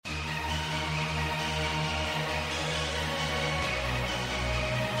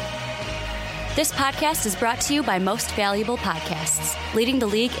This podcast is brought to you by Most Valuable Podcasts, leading the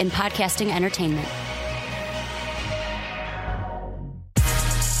league in podcasting entertainment.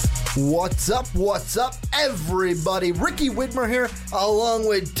 What's up, everybody? Ricky Widmer here, along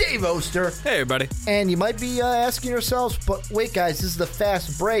with Dave Oster. Hey, everybody. And you might be asking yourselves, but wait, guys, this is the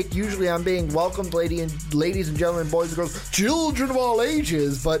fast break. Usually I'm being welcomed, ladies and gentlemen, boys and girls, children of all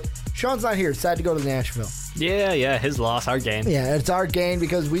ages, but Sean's not here. Decided to go to Nashville. Yeah, his loss, our gain. Yeah, it's our gain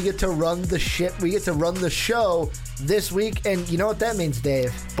because we get to run the ship. We get to run the show this week, and you know what that means,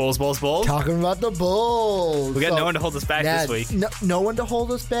 Dave? Bulls. Talking about the Bulls. We got no one to hold us back this week. No one to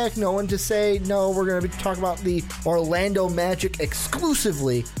hold us back. No one to say, no, we're going to be talking about the Orlando Magic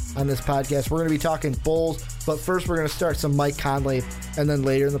exclusively on this podcast. We're going to be talking Bulls, but first we're going to start some Mike Conley, and then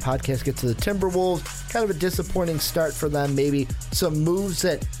later in the podcast get to the Timberwolves. Kind of a disappointing start for them. Maybe some moves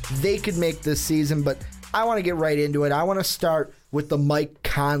that they could make this season, but I want to get right into it. I want to start with the Mike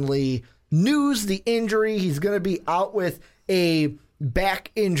Conley news, the injury. He's going to be out with a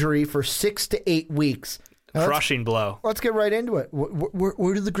back injury for 6 to 8 weeks. Now, crushing blow. Let's get right into it.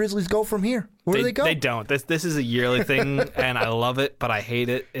 Where do the Grizzlies go from here? Where do they go? They don't. This is a yearly thing, and I love it, but I hate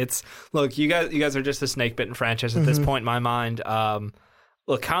it. Look, you guys are just a snake-bitten franchise at this point in my mind.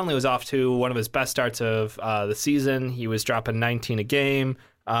 Look, Conley was off to one of his best starts of the season. He was dropping 19 a game,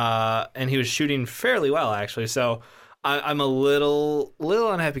 and he was shooting fairly well, actually. So I'm a little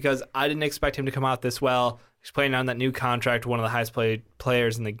unhappy because I didn't expect him to come out this well. He's playing on that new contract, one of the highest paid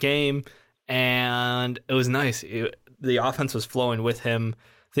players in the game, and it was nice. The offense was flowing with him.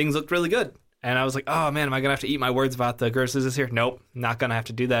 Things looked really good. And I was like, oh, man, am I going to have to eat my words about the Grizzlies this year? Nope, not going to have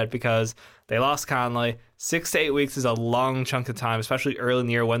to do that because they lost Conley. 6 to 8 weeks is a long chunk of time, especially early in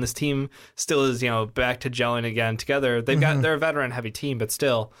the year when this team still is, back to gelling again together. They're a veteran-heavy team, but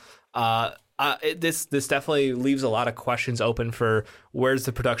still, this definitely leaves a lot of questions open for where's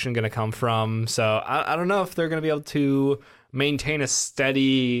the production going to come from. So I don't know if they're going to be able to maintain a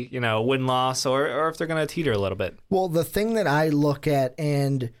steady, win-loss or if they're going to teeter a little bit. Well, the thing that I look at,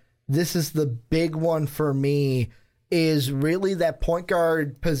 and this is the big one for me, is really that point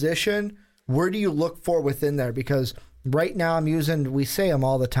guard position. Where do you look for within there? Because right now we say them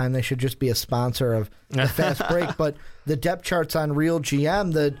all the time, they should just be a sponsor of the Fast Break, but the depth charts on Real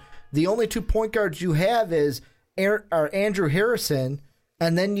GM, the only 2 point guards you have are Andrew Harrison,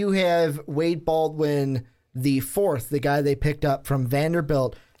 and then you have Wade Baldwin the fourth, the guy they picked up from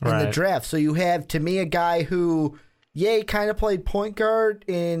Vanderbilt in the draft. So you have, to me, a guy who, he kind of played point guard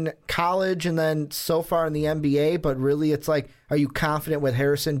in college and then so far in the NBA, but really it's like, are you confident with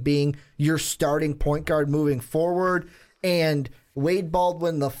Harrison being your starting point guard moving forward? And Wade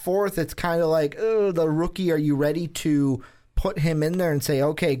Baldwin the fourth, it's kind of like, oh, the rookie, are you ready to put him in there and say,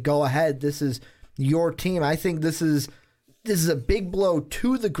 okay, go ahead, this is your team? I think this is a big blow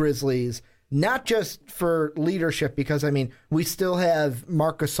to the Grizzlies, not just for leadership, because, we still have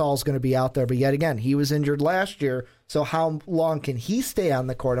Marc Gasol's going to be out there, but yet again, he was injured last year, so how long can he stay on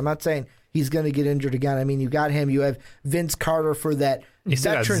the court? I'm not saying he's going to get injured again. You got him. You have Vince Carter for that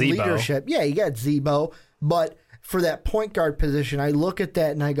veteran leadership. Yeah, you got Zebo, but for that point guard position, I look at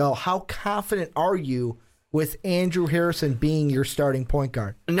that and I go, how confident are you with Andrew Harrison being your starting point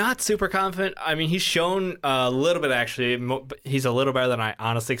guard? Not super confident. He's shown a little bit, actually. He's a little better than I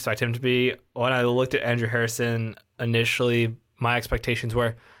honestly expect him to be. When I looked at Andrew Harrison initially, my expectations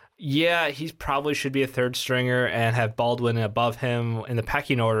were, he probably should be a third stringer and have Baldwin above him in the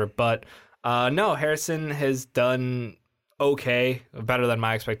pecking order. But no, Harrison has done okay, better than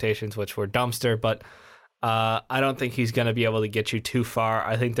my expectations, which were dumpster. But I don't think he's going to be able to get you too far.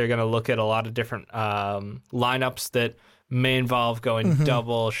 I think they're going to look at a lot of different lineups that may involve going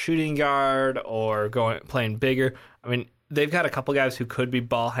double shooting guard or playing bigger. They've got a couple guys who could be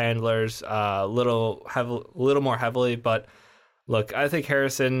ball handlers a little more heavily, but look, I think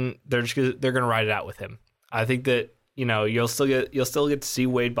Harrison, they're going to ride it out with him. I think that you'll still get to see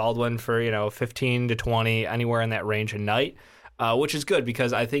Wade Baldwin for 15 to 20, anywhere in that range a night. Which is good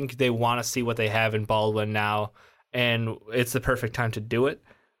because I think they want to see what they have in Baldwin now, and it's the perfect time to do it.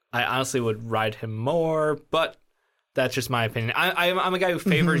 I honestly would ride him more, but that's just my opinion. I'm a guy who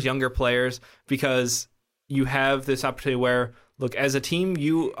favors younger players because you have this opportunity where, look, as a team,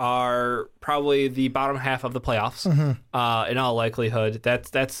 you are probably the bottom half of the playoffs in all likelihood.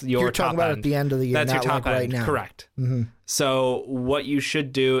 That's your You're top talking about end. At the end of the year, that's not your top like end. Right now. Correct. So what you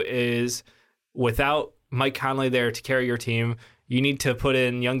should do is, without Mike Conley there to carry your team, you need to put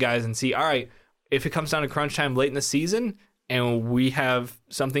in young guys and see, all right, if it comes down to crunch time late in the season and we have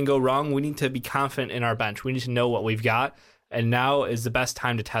something go wrong, we need to be confident in our bench. We need to know what we've got, and now is the best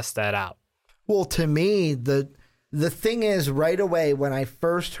time to test that out. Well, to me, the thing is, right away when I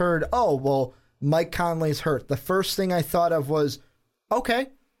first heard, Mike Conley's hurt, the first thing I thought of was, okay,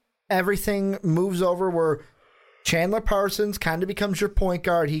 everything moves over where Chandler Parsons kind of becomes your point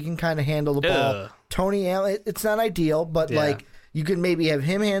guard. He can kind of handle the ball. Tony Allen, it's not ideal, but like you can maybe have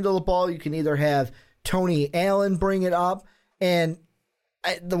him handle the ball. You can either have Tony Allen bring it up. And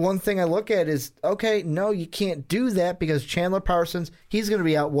the one thing I look at is, okay, no, you can't do that because Chandler Parsons, he's going to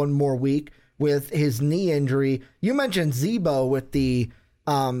be out one more week with his knee injury. You mentioned Zebo with the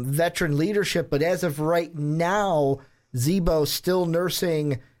veteran leadership, but as of right now, Zebo's still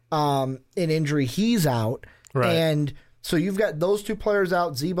nursing an injury. He's out. Right. And so you've got those two players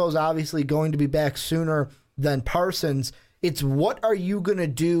out. Zebo's obviously going to be back sooner than Parsons. It's what are you going to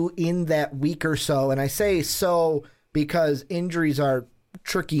do in that week or so? And I say so because injuries are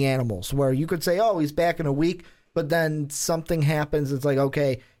tricky animals where you could say, oh, he's back in a week, but then something happens. It's like,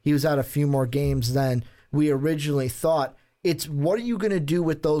 okay, he was out a few more games than we originally thought. It's what are you going to do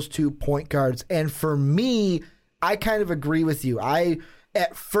with those 2 point guards? And for me, I kind of agree with you.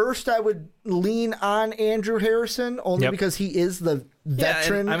 At first, I would lean on Andrew Harrison only because he is the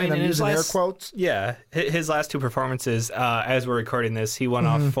veteran, and I'm using air quotes. Yeah, his last 2 performances, as we're recording this, he went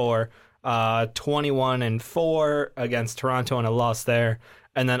off for 21-4 against Toronto and a loss there,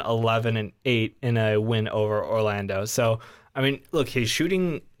 and then 11-8 in a win over Orlando. So, I mean, look, his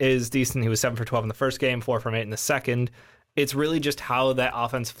shooting is decent. He was 7 for 12 in the first game, 4 from 8 in the second. It's really just how that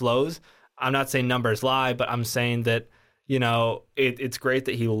offense flows. I'm not saying numbers lie, but I'm saying that, you know, it's great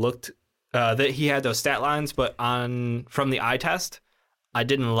that he looked that he had those stat lines, but from the eye test, I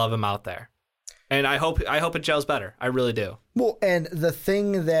didn't love him out there, and I hope it gels better. I really do. Well, and the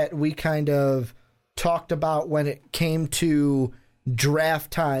thing that we kind of talked about when it came to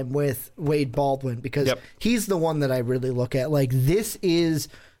draft time with Wade Baldwin, because he's the one that I really look at. Like, this is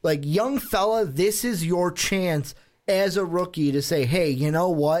like, young fella, this is your chance as a rookie to say, hey, you know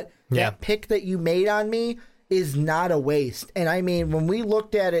what? That pick that you made on me is not a waste. And I mean, when we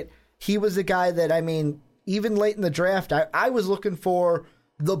looked at it, he was a guy that, I mean, even late in the draft, I was looking for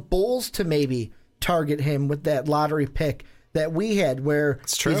the Bulls to maybe target him with that lottery pick that we had, where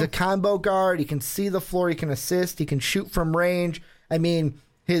he's a combo guard, he can see the floor, he can assist, he can shoot from range. I mean,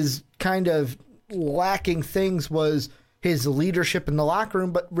 his kind of lacking things was his leadership in the locker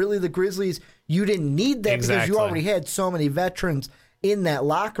room, but really the Grizzlies, you didn't need that because you already had so many veterans in that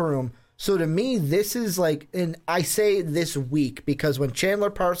locker room. So to me, this is like, and I say this week because when Chandler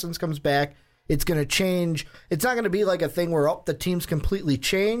Parsons comes back, it's going to change. It's not going to be like a thing where the team's completely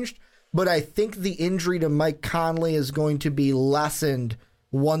changed, but I think the injury to Mike Conley is going to be lessened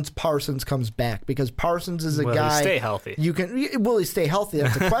once Parsons comes back, because Parsons is a guy. Will he stay healthy? Will he stay healthy?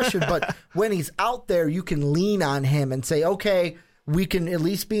 That's a question. But when he's out there, you can lean on him and say, okay, we can at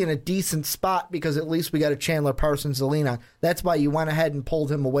least be in a decent spot because at least we got a Chandler Parsons to lean on. That's why you went ahead and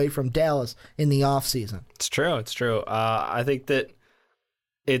pulled him away from Dallas in the offseason. It's true. It's true. I think that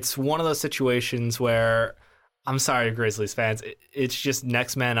it's one of those situations where, I'm sorry, Grizzlies fans, it's just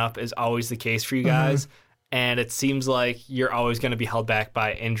next man up is always the case for you guys. And it seems like you're always going to be held back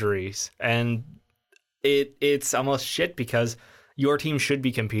by injuries. And it's almost shit because your team should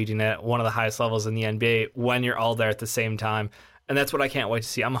be competing at one of the highest levels in the NBA when you're all there at the same time. And that's what I can't wait to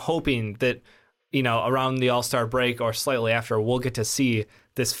see. I'm hoping that, you know, around the All-Star break or slightly after, we'll get to see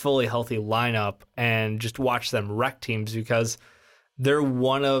this fully healthy lineup and just watch them wreck teams, because they're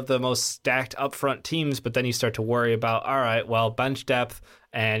one of the most stacked upfront teams. But then you start to worry about, all right, well, bench depth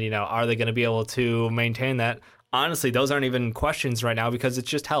and, you know, are they going to be able to maintain that? Honestly, those aren't even questions right now because it's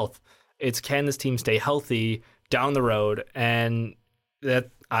just health. It's, can this team stay healthy down the road? And that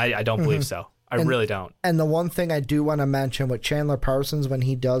I don't believe so. I really don't. And the one thing I do want to mention with Chandler Parsons, when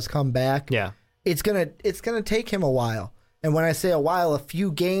he does come back, it's gonna take him a while. And when I say a while, a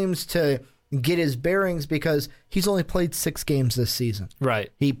few games to get his bearings, because he's only played 6 games this season.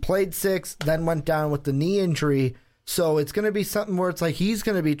 Right. He played 6, then went down with the knee injury. So it's going to be something where it's like he's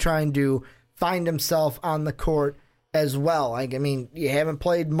going to be trying to find himself on the court as well. Like, I mean, you haven't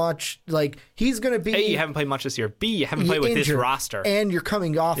played much. Like, he's going to be... A, you haven't played much this year. B, you haven't played with this roster. And you're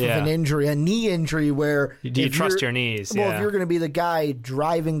coming off of an injury, a knee injury, where... Do you trust your knees? Well, if you're going to be the guy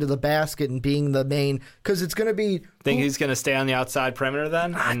driving to the basket and being the main... Because it's going to be... Think he's going to stay on the outside perimeter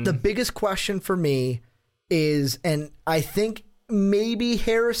then? The biggest question for me is, and I think maybe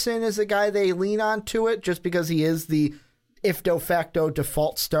Harrison is a guy they lean on to it, just because he is the... if de facto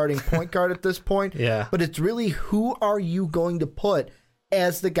default starting point guard at this point. But it's really, who are you going to put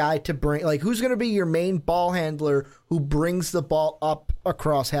as the guy to bring, like, who's going to be your main ball handler who brings the ball up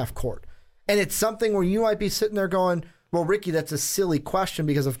across half court? And it's something where you might be sitting there going, well, Ricky, that's a silly question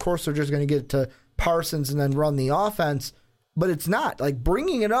because of course they're just going to get it to Parsons and then run the offense. but it's not. Like,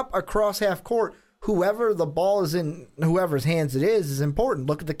 bringing it up across half court, whoever the ball is in, whoever's hands it is important.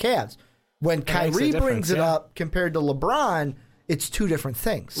 Look at the Cavs. When Kyrie brings it up compared to LeBron, it's two different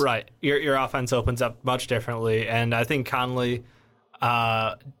things. Right. Your offense opens up much differently, and I think Conley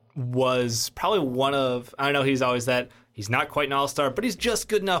was probably one of, I know he's always that, he's not quite an all-star, but he's just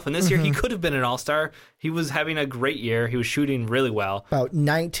good enough. And this year he could have been an all-star. He was having a great year. He was shooting really well. About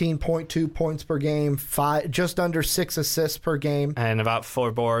 19.2 points per game, just under 6 assists per game. And about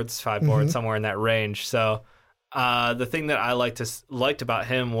 5 boards, somewhere in that range. So the thing that I liked about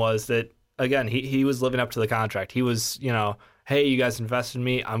him was that, again, he was living up to the contract. He was, hey, you guys invested in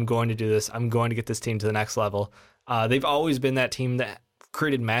me. I'm going to do this. I'm going to get this team to the next level. They've always been that team that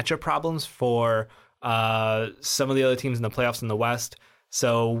created matchup problems for some of the other teams in the playoffs in the West.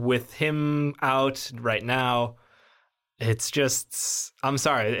 So with him out right now, it's just, I'm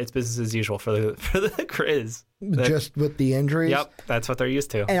sorry, it's business as usual for the Grizz. Just with the injuries? Yep, that's what they're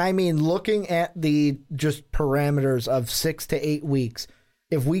used to. And I mean, looking at the just parameters of 6 to 8 weeks,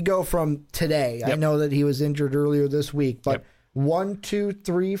 if we go from today, I know that he was injured earlier this week, but 1, 2,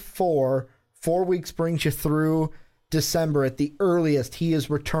 3, 4 weeks brings you through December. At the earliest, he is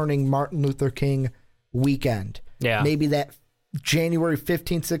returning Martin Luther King weekend. Yeah. Maybe that January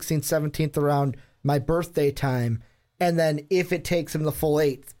 15th, 16th, 17th around my birthday time. And then if it takes him the full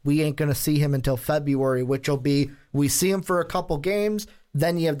 8th, we ain't going to see him until February, which will be, we see him for a couple games,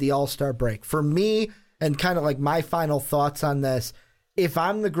 then you have the All-Star break. For me, and kind of like my final thoughts on this, if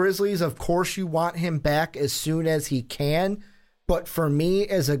I'm the Grizzlies, of course you want him back as soon as he can. But for me,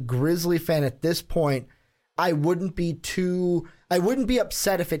 as a Grizzly fan at this point, I wouldn't be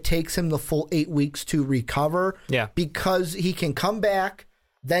upset if it takes him the full 8 weeks to recover. Yeah. Because he can come back,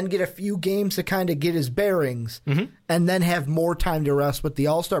 then get a few games to kind of get his bearings, and then have more time to rest with the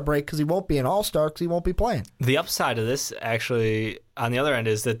All-Star break, because he won't be an All-Star because he won't be playing. The upside of this, actually, on the other end,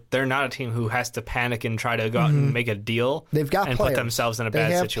 is that they're not a team who has to panic and try to go out and make a deal. They've got and players. Put themselves in a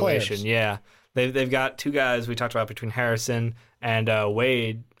bad situation. Players. Yeah. They've got 2 guys we talked about between Harrison and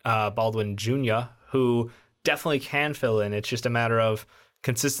Wade Baldwin Jr., who definitely can fill in. It's just a matter of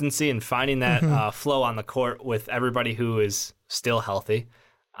consistency and finding that flow on the court with everybody who is still healthy.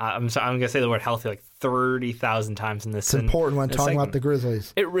 I'm going to say the word healthy like 30,000 times in this. It's important when talking about the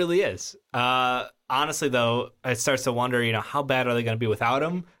Grizzlies. It really is. Honestly, though, it starts to wonder, how bad are they going to be without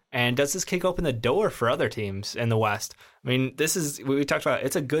him? And does this kick open the door for other teams in the West? I mean, this is, we talked about,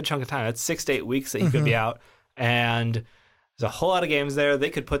 it's a good chunk of time. It's 6 to 8 weeks that he could be out. And there's a whole lot of games there. They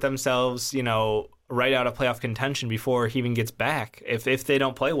could put themselves, right out of playoff contention before he even gets back if they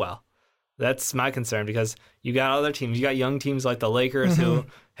don't play well. That's my concern, because you got other teams. You got young teams like the Lakers who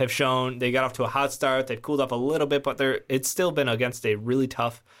have shown they got off to a hot start. They've cooled off a little bit, but it's still been against a really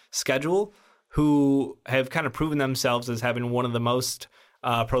tough schedule, who have kind of proven themselves as having one of the most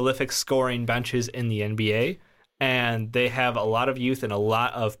prolific scoring benches in the NBA. And they have a lot of youth and a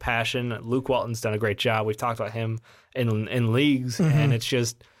lot of passion. Luke Walton's done a great job. We've talked about him in leagues, and it's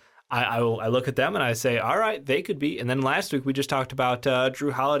just, I look at them and I say, all right, they could be. And then last week we just talked about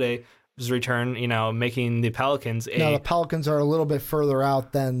Drew Holiday's return, making the Pelicans. Now the Pelicans are a little bit further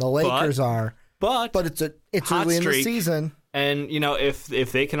out than the Lakers are, but it's early in the season. And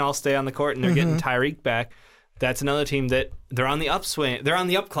if they can all stay on the court and they're getting Tyreek back, that's another team that they're on the upswing. They're on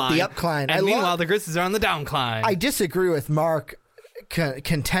the upcline. The upcline. And meanwhile, the Grizzlies are on the downcline. I disagree with Mark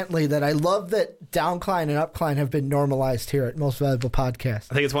contently that I love that downcline and upcline have been normalized here at Most Valuable Podcast.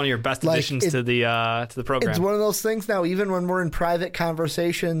 I think it's one of your best additions to the program. It's one of those things now, even when we're in private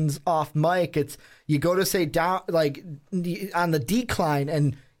conversations off mic, it's you go to say down, like on the decline,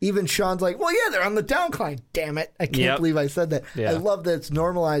 and even Sean's like, well, yeah, they're on the downcline. Damn it. I can't believe I said that. Yeah. I love that it's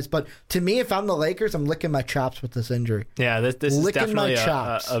normalized. But to me, if I'm the Lakers, I'm licking my chops with this injury. Yeah, this is definitely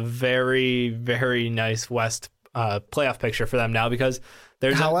a very, very nice West playoff picture for them now, because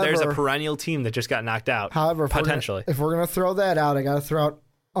there's a perennial team that just got knocked out. However, potentially, if we're gonna throw that out, I got to throw out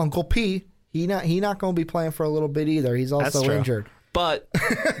Uncle P. He not going to be playing for a little bit either. He's also injured. But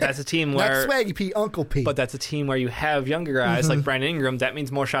that's a team where not Swaggy P, Uncle P. But that's a team where you have younger guys like Brandon Ingram. That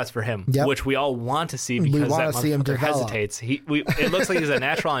means more shots for him, which we all want to see, because that motherfucker hesitates. It looks like he's a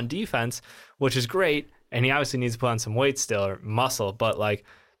natural on defense, which is great, and he obviously needs to put on some weight still, or muscle. But like,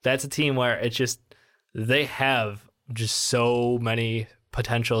 that's a team where it's just, they have just so many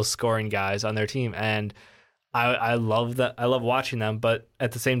potential scoring guys on their team, and I love that. I love watching them, but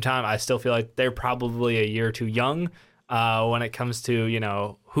at the same time, I still feel like they're probably a year too young when it comes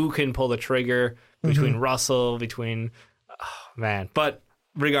to who can pull the trigger between Russell, But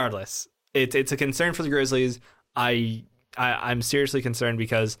regardless, it's a concern for the Grizzlies. I'm seriously concerned,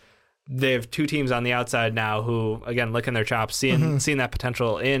 because they have two teams on the outside now who, again, licking their chops, seeing that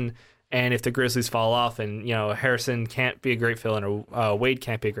potential in. And if the Grizzlies fall off and, Harrison can't be a great fill-in or Wade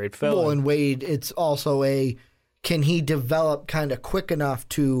can't be a great fill-in. Well, and Wade, it's also can he develop kind of quick enough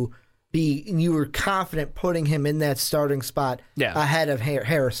to be, you were confident putting him in that starting spot ahead of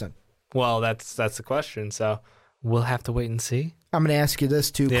Harrison? Well, that's the question. So we'll have to wait and see. I'm going to ask you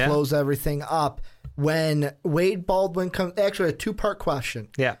this to close everything up. When Wade Baldwin comes, actually a two-part question.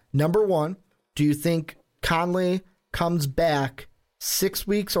 Yeah. Number one, do you think Conley comes back 6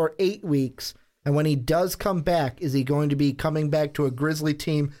 weeks or 8 weeks? And when he does come back, is he going to be coming back to a Grizzly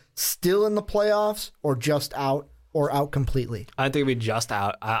team still in the playoffs or just out or out completely? I think it'd be just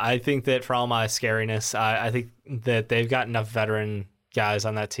out. I think that for all my scariness, I think that they've got enough veteran guys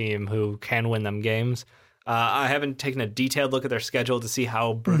on that team who can win them games. I haven't taken a detailed look at their schedule to see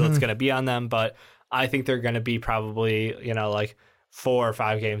how brutal it's going to be on them, but I think they're going to be probably, like 4 or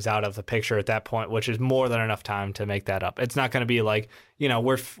 5 games out of the picture at that point, which is more than enough time to make that up. It's not going to be like,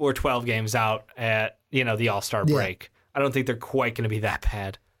 we're 12 games out at, the All-Star break. I don't think they're quite going to be that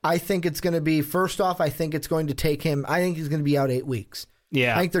bad. I think it's going to be, first off, I think it's going to take him, I think he's going to be out 8 weeks.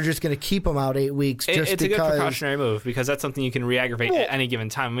 Yeah. I think they're just going to keep him out 8 weeks just it's because. It's a good precautionary move because that's something you can re-aggravate at any given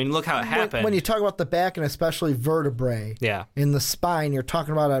time. I mean, look how it happened. When you talk about the back and especially vertebrae in the spine, you're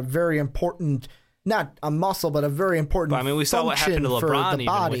talking about a very important, not a muscle, but a very important we saw what happened to LeBron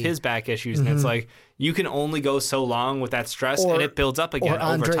even with his back issues, and it's like you can only go so long with that stress, and it builds up again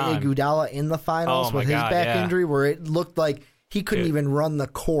over time. Andre Iguodala in the finals with his back injury where it looked like he couldn't even run the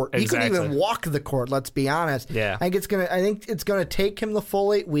court. He couldn't even walk the court, let's be honest. Yeah. I think it's gonna take him the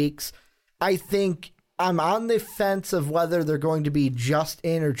full 8 weeks. I think I'm on the fence of whether they're going to be just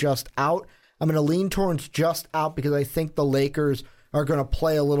in or just out. I'm gonna lean towards just out because I think the Lakers are going to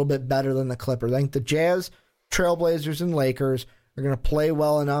play a little bit better than the Clippers. I think the Jazz, Trailblazers, and Lakers are going to play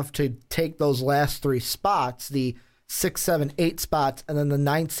well enough to take those last 3 spots, the 6, 7, 8 spots, and then the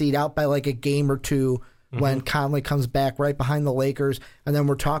 9th seed out by like a game or two when Conley comes back right behind the Lakers. And then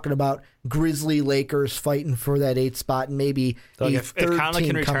we're talking about Grizzly Lakers fighting for that 8th spot and maybe if Conley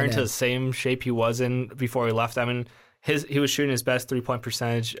can return to the same shape he was in before he left, he was shooting his best 3-point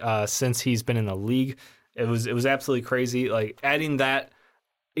percentage since he's been in the league. It was absolutely crazy. Like adding that,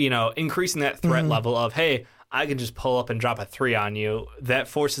 increasing that threat level of, hey, I can just pull up and drop a 3 on you. That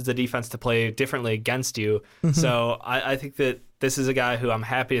forces the defense to play differently against you. So I think that this is a guy who I'm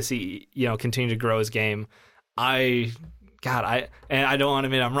happy to see, continue to grow his game. I don't want to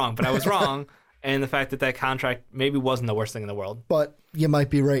admit I'm wrong, but I was wrong. And the fact that contract maybe wasn't the worst thing in the world. But you might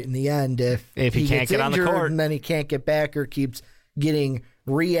be right in the end if he can't get on the court and then he can't get back or keeps getting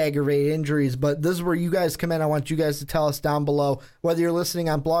re-aggravated injuries. But this is where you guys come in. I want you guys to tell us down below, whether you're listening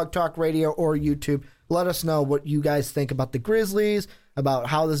on Blog Talk Radio or YouTube, let us know what you guys think about the Grizzlies, about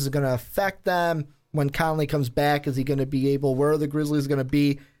how this is going to affect them. When Conley comes back, is he going to be able, where are the Grizzlies going to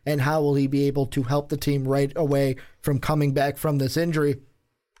be, and how will he be able to help the team right away from coming back from this injury?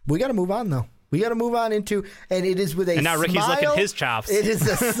 We got to move on, though. We got to move on into, and it is with a smile. And now Ricky's licking his chops. It is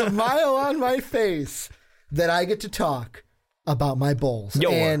a smile on my face that I get to talk about my Bulls.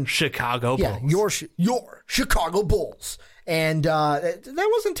 Your Chicago Bulls. Your Chicago Bulls. And that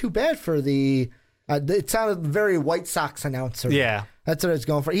wasn't too bad for the, it sounded very White Sox announcer. Yeah. That's what I was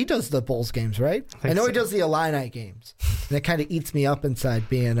going for. He does the Bulls games, right? I know he does the Illini games. And it kind of eats me up inside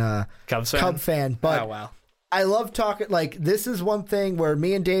being a Cub fan. But oh, wow. I love talking, like, this is one thing where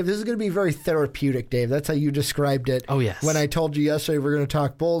me and Dave, this is going to be very therapeutic, Dave. That's how you described it. Oh, yes. When I told you yesterday we're going to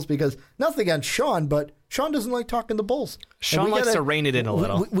talk Bulls, because nothing against Sean, but Sean doesn't like talking the Bulls. Sean likes to rein it in a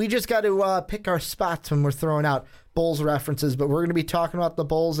little. We just got to pick our spots when we're throwing out Bulls references, but we're going to be talking about the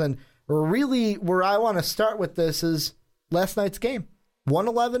Bulls, and really where I want to start with this is last night's game.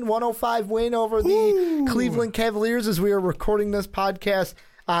 111-105 win over the Cleveland Cavaliers as we are recording this podcast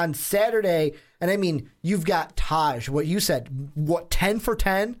on Saturday. And I mean, you've got Taj, what you said, 10 for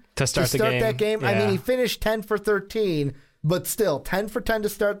 10 to start that game? Yeah. I mean, he finished 10 for 13, but still 10 for 10 to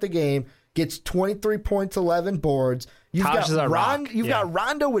start the game, gets 23 points, 11 boards. You've got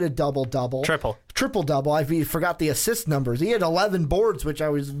Rondo with a double-double. Triple-double. I forgot the assist numbers. He had 11 boards, which I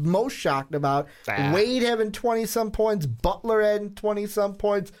was most shocked about. Wade having 20-some points. Butler having 20-some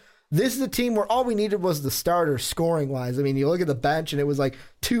points. This is a team where all we needed was the starters scoring-wise. I mean, you look at the bench, and it was like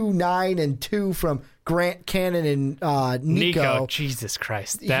 2, 9, and 2 from Grant, Cannon, and Nico. Jesus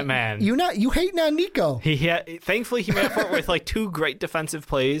Christ. That man. You hating on Nico. Thankfully, he made up for it with like 2 great defensive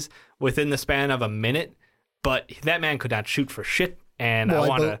plays within the span of a minute. But that man could not shoot for shit, and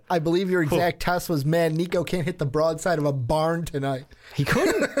I believe your exact test was, man, Nico can't hit the broadside of a barn tonight. He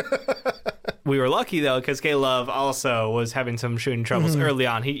couldn't. We were lucky, though, because K-Love also was having some shooting troubles early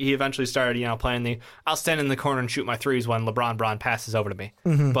on. He eventually started, playing I'll stand in the corner and shoot my threes when LeBron passes over to me.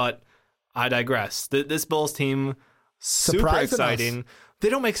 But I digress. This Bulls team, super Surprising exciting. us. They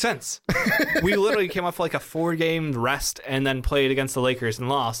don't make sense. We literally came off like a 4-game rest and then played against the Lakers and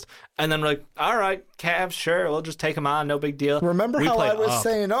lost. And then we're like, all right, Cavs, sure, we'll just take them on, no big deal. Remember how I was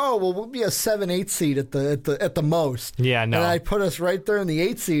saying, we'll be a 7-8 seed at the most. Yeah, no. And I put us right there in the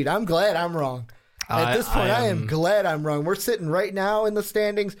 8 seed. I'm glad I'm wrong. At this point, I am glad I'm wrong. We're sitting right now in the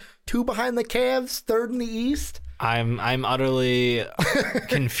standings, 2 behind the Cavs, 3rd in the East. I'm utterly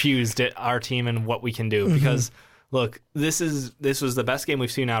confused at our team and what we can do because. Look, this was the best game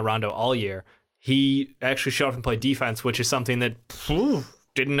we've seen out of Rondo all year. He actually showed up and played defense, which is something that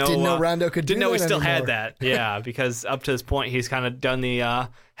didn't know Rondo could do. Didn't know he still anymore. had that. Yeah, because up to this point he's kind of done the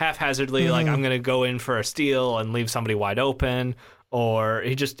haphazardly like I'm going to go in for a steal and leave somebody wide open, or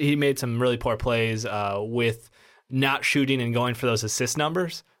he made some really poor plays with not shooting and going for those assist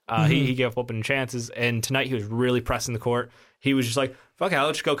numbers. He gave up open chances, and tonight he was really pressing the court. He was just like, fuck it,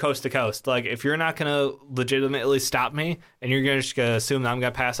 I'll just go coast to coast. Like, if you're not going to legitimately stop me and you're just going to assume that I'm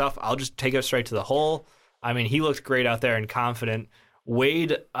going to pass off, I'll just take it straight to the hole. I mean, he looked great out there and confident.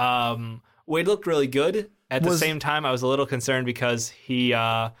 Wade looked really good. At the same time, I was a little concerned because he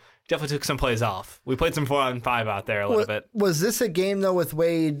definitely took some plays off. We played some 4-on-5 out there a little bit. Was this a game, though, with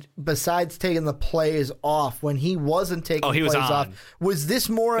Wade, besides taking the plays off, when he wasn't taking plays off, was this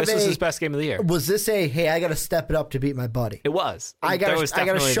more of This was his best game of the year. Was this hey, I got to step it up to beat my buddy? It was. I got to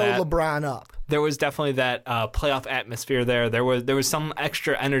show LeBron up. There was definitely that playoff atmosphere there. There was some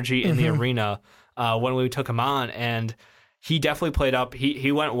extra energy in the arena when we took him on, and he definitely played up.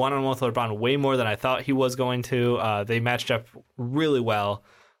 He went one-on-one with LeBron way more than I thought he was going to. They matched up really well.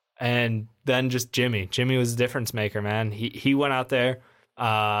 And then just Jimmy. Jimmy was a difference maker, man. He went out there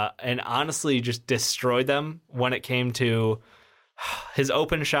and honestly just destroyed them when it came to his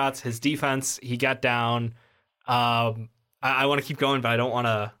open shots, his defense. He got down. I want to keep going, but I don't want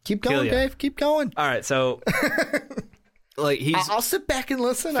to keep going, Dave. Keep going. All right, so I'll sit back and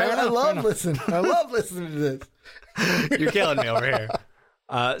listen. I love listening. I love listening to this. You're killing me over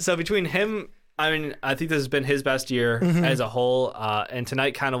here. So between him. I mean, I think this has been his best year as a whole, and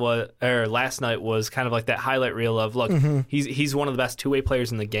tonight last night was kind of like that highlight reel of, look, he's one of the best two-way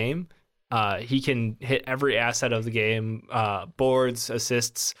players in the game. He can hit every asset of the game, boards,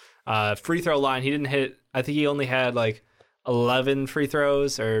 assists, free throw line. He didn't hit, I think he only had like 11 free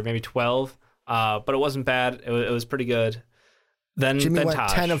throws or maybe 12, but it wasn't bad. It was pretty good. Jimmy went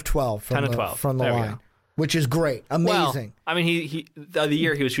Taj. 10 of 12 from the line. Which is great. Amazing. Well, I mean, he the other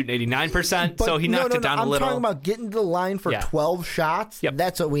year he was shooting 89%, so he knocked it down a little. I'm talking about getting to the line for 12 shots. Yep.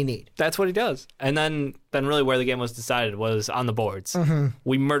 That's what we need. That's what he does. And then really where the game was decided was on the boards.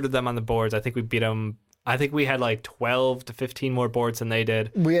 We murdered them on the boards. I think we beat them. I think we had like 12 to 15 more boards than they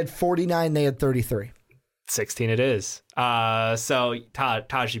did. We had 49. They had 33. 16 it is. So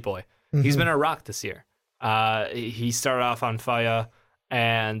Taji boy. He's been a rock this year. He started off on fire.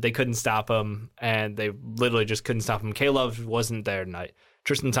 And they couldn't stop him, and they literally just couldn't stop him. K-Love wasn't there tonight.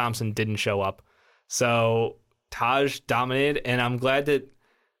 Tristan Thompson didn't show up. So Taj dominated, and I'm glad that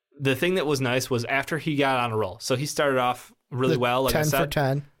the thing that was nice was after he got on a roll. So he started off really well, like 10 I said. 10 for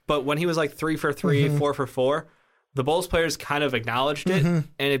 10. But when he was like 3 for 3, 4 for 4, the Bulls players kind of acknowledged it, and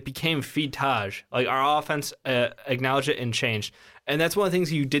it became feed Taj. Like our offense acknowledged it and changed. And that's one of the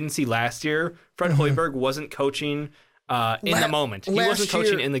things you didn't see last year. Fred Hoiberg wasn't coaching in the moment. He wasn't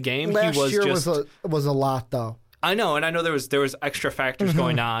coaching in the game. Last he was year just was a lot though. I know, and I know there was extra factors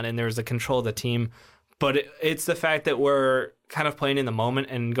going on, and there was the control of the team. But it's the fact that we're kind of playing in the moment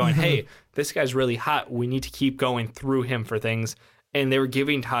and going, hey, this guy's really hot. We need to keep going through him for things. And they were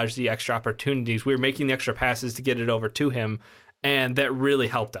giving Taj the extra opportunities. We were making the extra passes to get it over to him, and that really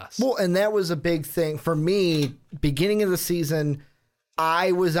helped us. Well, and that was a big thing for me. Beginning of the season,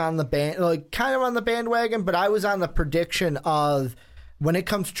 I was on the kind of on the bandwagon, but I was on the prediction of when it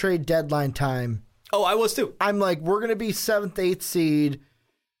comes trade deadline time. Oh, I was too. I'm like, we're going to be 7th, 8th seed.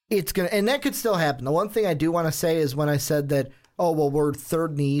 And that could still happen. The one thing I do want to say is when I said that, we're 3rd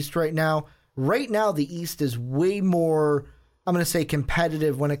in the East right now. Right now, the East is way more, I'm going to say,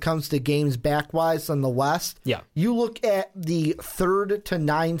 competitive when it comes to games back-wise than the West. Yeah. You look at the 3rd to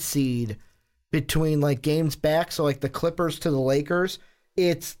 9th seed between like games back, so like the Clippers to the Lakers,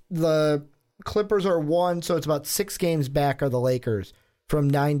 it's the Clippers are 1, so it's about 6 games back are the Lakers from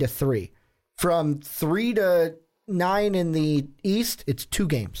 9 to 3. From 3 to 9 in the East, it's 2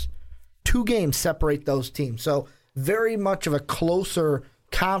 games. 2 games separate those teams. So very much of a closer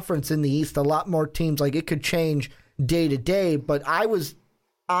conference in the East. A lot more teams. Like it could change day to day, but I was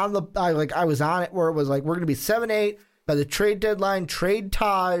I was on it where it was like, we're going to be 7-8 by the trade deadline, trade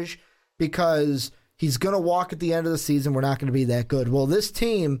Taj, because he's going to walk at the end of the season. We're not going to be that good. Well, this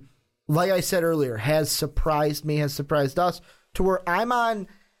team, like I said earlier, has surprised me, has surprised us to where I'm on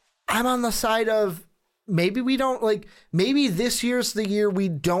the side of maybe we don't maybe this year's the year we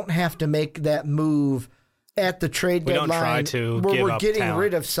don't have to make that move at the trade deadline. We don't try to where give we're up getting talent.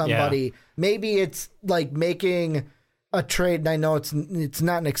 rid of somebody. Yeah. Maybe it's like making a trade, and I know it's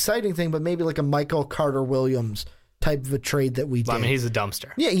not an exciting thing, but maybe like a Michael Carter-Williams type of a trade that we did. I mean, he's a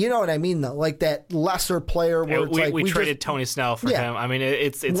dumpster. Yeah, you know what I mean, though. Like that lesser player where we traded Tony Snell for him. I mean,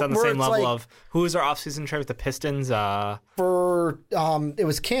 it's on the same level of who was our offseason trade with the Pistons? It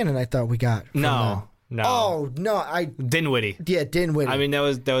was Cannon, I thought we got. No. Oh no, Dinwiddie. Yeah, Dinwiddie. I mean, that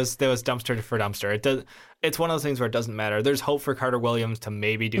was dumpster for dumpster. It's one of those things where it doesn't matter. There's hope for Carter Williams to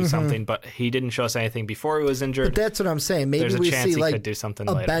maybe do something, but he didn't show us anything before he was injured. But that's what I'm saying. Maybe we see like could do something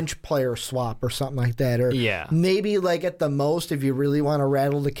a later. bench player swap or something like that, or yeah. Maybe like at the most, if you really want to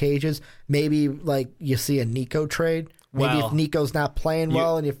rattle the cages, maybe like you see a Nico trade. Maybe if Nico's not playing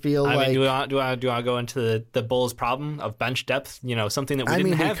well and you feel I like... mean, do I go into the Bulls' problem of bench depth? You know, something that we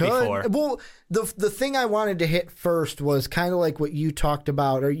didn't have before. Well, the thing I wanted to hit first was kind of like what you talked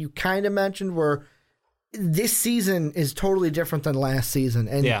about, or you kind of mentioned, where this season is totally different than last season.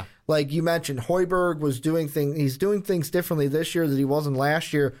 And like you mentioned, Hoiberg was he's doing things differently this year that he wasn't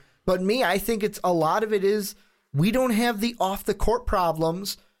last year. But I think it's a lot of it is we don't have the off-the-court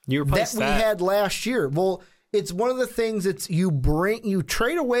problems that we had last year. Well, it's one of the things. It's you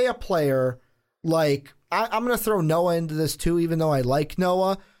trade away a player like I'm going to throw Noah into this too, even though I like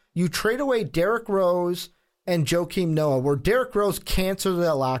Noah. You trade away Derrick Rose and Joakim Noah, where Derrick Rose canceled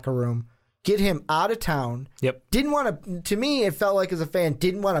that locker room, get him out of town. Yep. Didn't want to me, it felt like as a fan,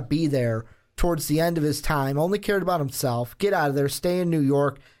 didn't want to be there towards the end of his time, only cared about himself. Get out of there, stay in New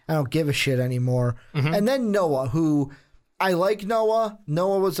York. I don't give a shit anymore. Mm-hmm. And then Noah, who I like Noah.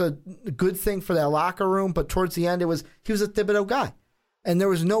 Noah was a good thing for that locker room, but towards the end, he was a Thibodeau guy. And there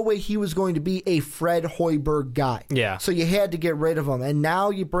was no way he was going to be a Fred Hoiberg guy. Yeah. So you had to get rid of him. And now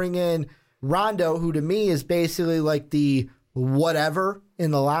you bring in Rondo, who to me is basically like the whatever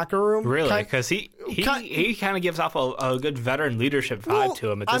in the locker room. Really? Because he kind of gives off a good veteran leadership vibe to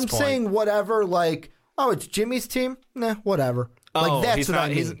him at this point. I'm saying whatever, like, oh, it's Jimmy's team? Nah, whatever. Like, that's what I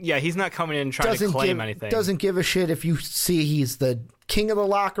mean. He's not coming in trying to claim anything. Doesn't give a shit if you see he's the king of the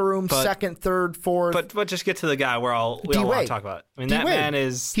locker room, second, third, fourth. But just get to the guy we all want to talk about. I mean, that man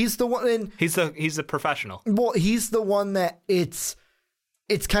is... He's the one... He's the professional. Well, he's the one that it's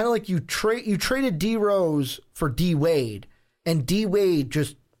kind of like you traded D Rose for D Wade, and D Wade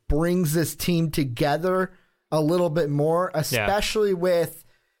just brings this team together a little bit more, especially with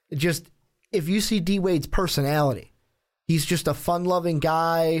just if you see D Wade's personality. He's just a fun-loving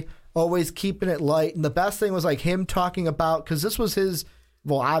guy, always keeping it light. And the best thing was like him talking about, because this was his,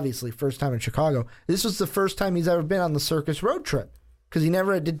 well, obviously, first time in Chicago. This was the first time he's ever been on the circus road trip, because he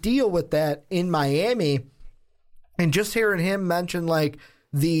never had to deal with that in Miami. And just hearing him mention like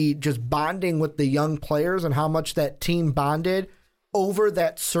the just bonding with the young players and how much that team bonded over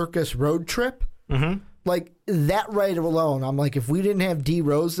that circus road trip, like that right alone, I'm like, if we didn't have D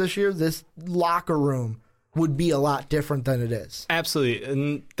Rose this year, this locker room would be a lot different than it is. Absolutely.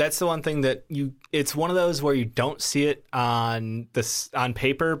 And that's the one thing that it's one of those where you don't see it on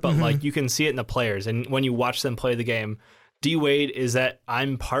paper, but like you can see it in the players. And when you watch them play the game, D Wade is that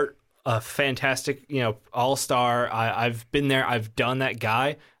I'm part a fantastic, all-star. I've been there. I've done that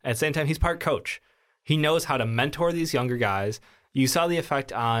guy. At the same time, he's part coach. He knows how to mentor these younger guys. You saw the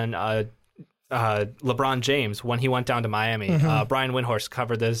effect on LeBron James when he went down to Miami. Brian Windhorst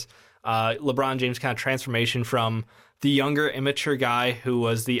covered this. LeBron James kind of transformation from the younger, immature guy who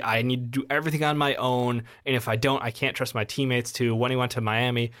was I need to do everything on my own, and if I don't, I can't trust my teammates, to when he went to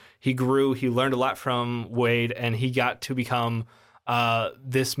Miami, he grew, he learned a lot from Wade, and he got to become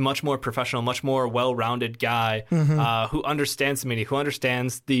this much more professional, much more well-rounded guy who understands the media, who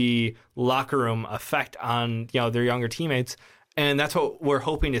understands the locker room effect on their younger teammates. And that's what we're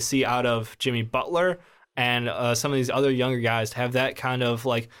hoping to see out of Jimmy Butler and some of these other younger guys, to have that kind of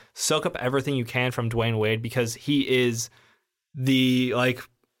like soak up everything you can from Dwyane Wade, because he is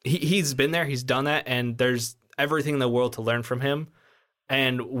he's been there, he's done that, and there's everything in the world to learn from him.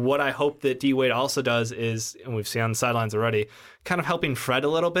 And what I hope that D Wade also does is, and we've seen on the sidelines already, kind of helping Fred a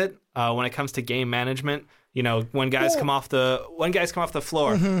little bit when it comes to game management. When guys come off the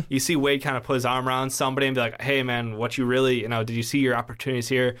floor, you see Wade kind of put his arm around somebody and be like, "Hey man, what you really, did you see your opportunities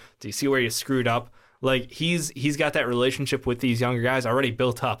here? Did you see where you screwed up?" Like he's got that relationship with these younger guys already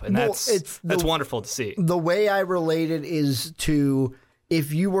built up, and that's wonderful to see. The way I relate it is to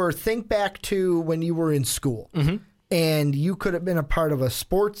if you were, think back to when you were in school and you could have been a part of a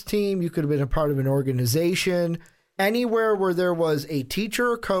sports team, you could have been a part of an organization, anywhere where there was a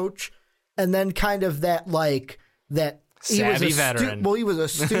teacher or coach, and then kind of that savvy veteran. He was a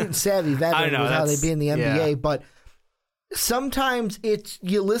student savvy veteran was how they'd be in the NBA. Yeah. But sometimes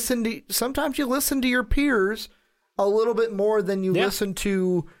you listen to your peers a little bit more than you listen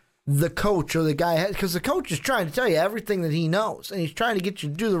to the coach or the guy, because the coach is trying to tell you everything that he knows, and he's trying to get you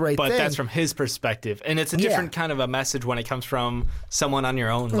to do the right thing. But that's from his perspective, and it's a different kind of a message when it comes from someone on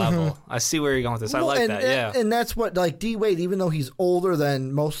your own level. I see where you're going with this. I like that, yeah. And that's what, like, D. Wade, even though he's older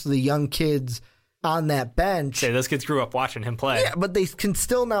than most of the young kids on that bench. Say, those kids grew up watching him play. Yeah, but they can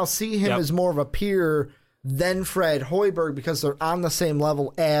still now see him as more of a peer than Fred Hoiberg because they're on the same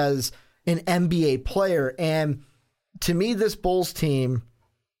level as an NBA player. And to me, this Bulls team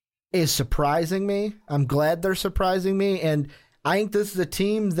is surprising me. I'm glad they're surprising me. And I think this is a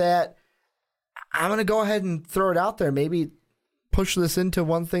team that I'm going to go ahead and throw it out there. Maybe push this into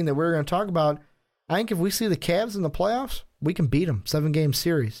one thing that we're going to talk about. I think if we see the Cavs in the playoffs, we can beat them. 7-game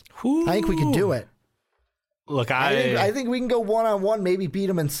series. Ooh. I think we can do it. Look, I think we can go 1-on-1, maybe beat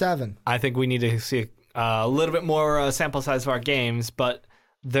them in 7. I think we need to see a little bit more sample size of our games, but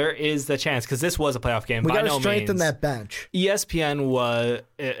there is the chance, because this was a playoff game. We got to strengthen that bench. ESPN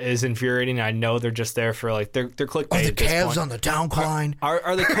is infuriating. I know they're just there for they're clickbait. Are the Cavs on the downcline?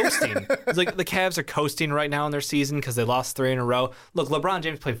 Are they coasting? It's like the Cavs are coasting right now in their season because they lost 3 in a row. Look, LeBron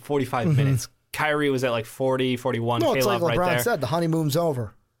James played 45 minutes. Kyrie was at 40, 41. No, it's like right LeBron there. said, the honeymoon's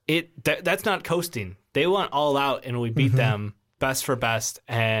over. That's not coasting. They went all out, and we beat them best for best,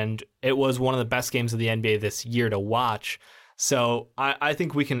 and it was one of the best games of the NBA this year to watch. So I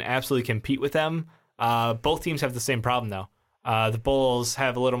think we can absolutely compete with them. Both teams have the same problem, though. The Bulls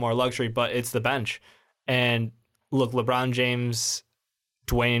have a little more luxury, but it's the bench. And look, LeBron James,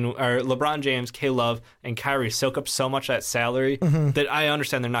 K. Love, and Kyrie soak up so much of that salary that I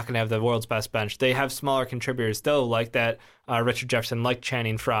understand they're not going to have the world's best bench. They have smaller contributors, though, like that Richard Jefferson, like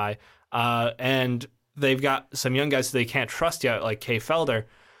Channing Frye. And they've got some young guys who they can't trust yet, like Kay Felder.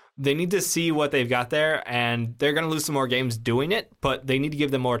 They need to see what they've got there, and they're going to lose some more games doing it, but they need to give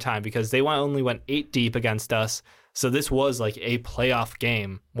them more time because they only went 8 deep against us. So this was like a playoff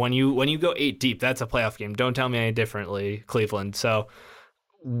game. When you go 8 deep, that's a playoff game. Don't tell me any differently, Cleveland. So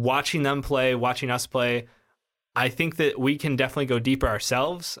watching them play, watching us play, I think that we can definitely go deeper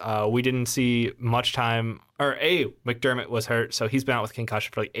ourselves. We didn't see much time. McDermott was hurt, so he's been out with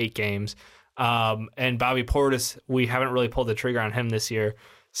concussion for 8 games. And Bobby Portis, we haven't really pulled the trigger on him this year.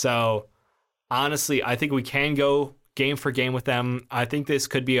 So, honestly, I think we can go game for game with them. I think this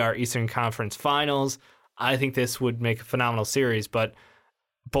could be our Eastern Conference Finals. I think this would make a phenomenal series, but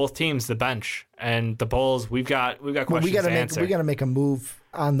both teams, the bench and the Bulls, we've got questions to answer. We got to make a move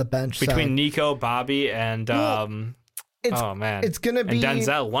on the bench between side. Nico, Bobby, and it's gonna be and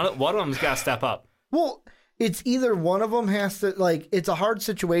Denzel. One of them's got to step up. Well, it's either one of them has to it's a hard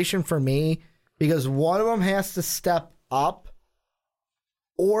situation for me because one of them has to step up.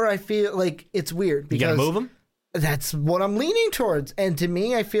 Or I feel like it's weird because you gotta move him? That's what I'm leaning towards. And to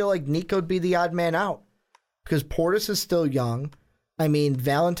me, I feel like Nico would be the odd man out because Portis is still young. I mean,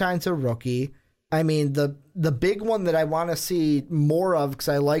 Valentine's a rookie. I mean, the big one that I want to see more of because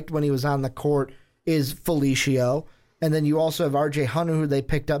I liked when he was on the court is Felicio. And then you also have RJ Hunter, who they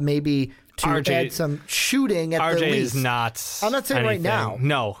picked up maybe to add some shooting at the least. RJ is not. I'm not saying anything. right now.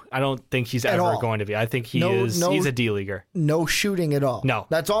 No, I don't think he's ever going to be. I think he's a D-leaguer. No shooting at all. No.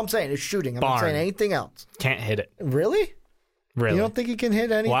 That's all I'm saying is shooting. I'm not saying anything else. Can't hit it. Really? Really? You don't think he can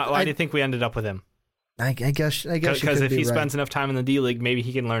hit any? Why do you think we ended up with him? I guess because if he right. spends enough time in the D-League, maybe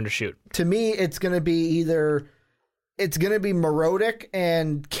he can learn to shoot. To me, it's going to be Morotic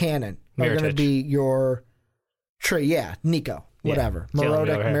and Cannon are going to be your trade. Yeah, Nico. Whatever. Yeah,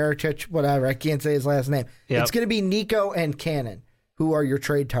 Morotic, whatever. I can't say his last name. Yep. It's going to be Nico and Cannon who are your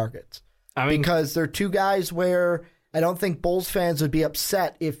trade targets. Because they're two guys where I don't think Bulls fans would be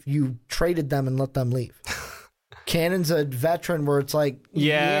upset if you traded them and let them leave. Cannon's a veteran where it's like...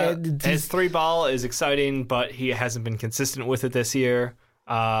 Yeah, his 3-ball is exciting, but he hasn't been consistent with it this year.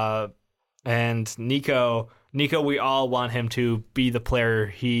 And Nico, we all want him to be the player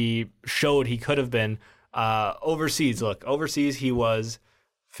he showed he could have been. Overseas, he was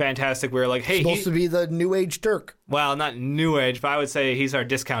fantastic. We were like, hey, supposed to be the new age Dirk. Well, not new age, but I would say he's our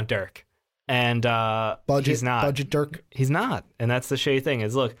discount Dirk. And he's not budget Dirk. He's not, and that's the shady thing.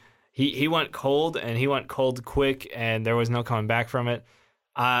 Is look, he went cold, and he went cold quick, and there was no coming back from it.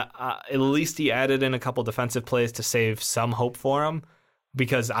 At least he added in a couple defensive plays to save some hope for him,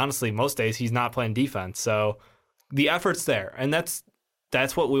 because honestly, most days he's not playing defense. So the effort's there, and that's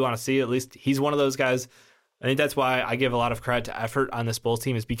that's what we want to see. At least he's one of those guys. I think that's why I give a lot of credit to effort on this Bulls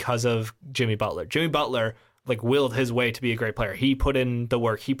team is because of Jimmy Butler. Jimmy Butler like willed his way to be a great player. He put in the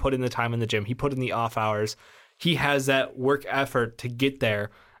work. He put in the time in the gym. He put in the off hours. He has that work effort to get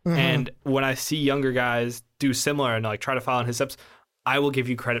there. And when I see younger guys do similar and like try to follow in his steps, I will give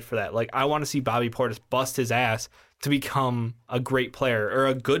you credit for that. Like I want to see Bobby Portis bust his ass to become a great player or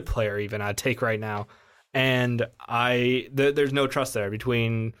a good player even I'd take right now. And there's no trust there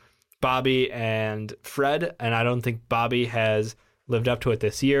between Bobby and Fred, and I don't think Bobby has lived up to it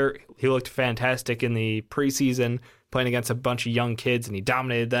this year. He looked fantastic in the preseason playing against a bunch of young kids, and he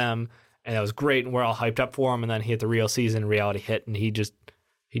dominated them, and that was great, and we're all hyped up for him, and then he hit the real season, reality hit, and he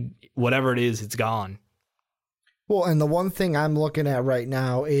whatever it is, it's gone. Well, and the one thing I'm looking at right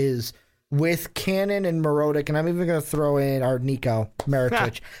now is with Cannon and Morotic, and I'm even going to throw in our Nico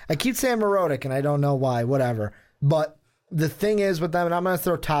Mirotic. I keep saying Morotic, and I don't know why, whatever. But the thing is with them, and I'm going to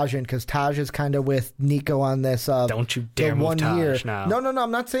throw Taj in because Taj is kind of with Nico on this. Don't you dare move Taj now. No,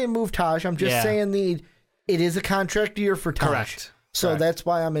 I'm not saying move Taj. I'm just saying it is a contract year for Taj. Correct. So that's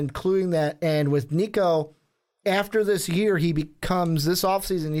why I'm including that. And with Nico, after this year, he becomes, this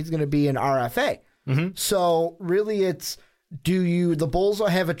offseason, he's going to be an RFA. So really it's, the Bulls will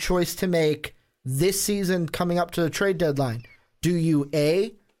have a choice to make this season coming up to the trade deadline. Do you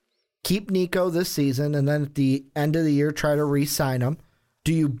A, keep Nico this season and then at the end of the year try to re-sign him?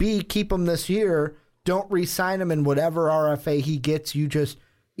 Do you B, keep him this year, don't re-sign him, and whatever RFA he gets, you just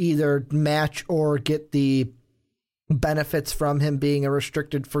either match or get the benefits from him being a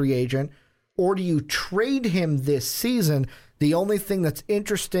restricted free agent? Or do you trade him this season? The only thing that's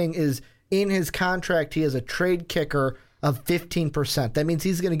interesting is in his contract, he has a trade kicker of 15%. That means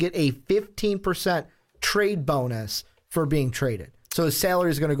he's going to get a 15% trade bonus for being traded. So his salary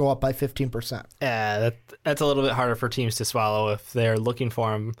is going to go up by 15%. Yeah, that's a little bit harder for teams to swallow if they're looking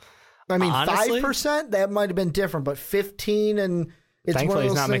for him. I mean, honestly, 5%, that might have been different, but 15 and it's thankfully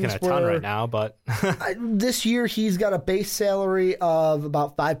he's not making a ton right now, but this year he's got a base salary of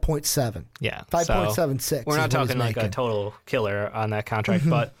about 5.7. Yeah, 5.76. We're not talking like a total killer on that contract,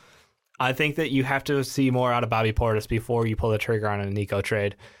 but I think that you have to see more out of Bobby Portis before you pull the trigger on a Nico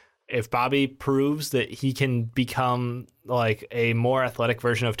trade. If Bobby proves that he can become like a more athletic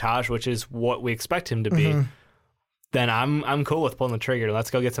version of Taj, which is what we expect him to be, then I'm cool with pulling the trigger.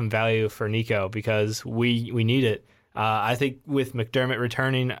 Let's go get some value for Nico because we need it. I think with McDermott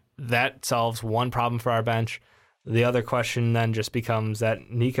returning, that solves one problem for our bench. The other question then just becomes that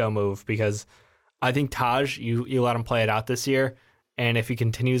Nico move because I think Taj, you let him play it out this year, and if he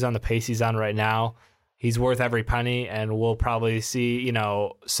continues on the pace he's on right now, he's worth every penny, and we'll probably see,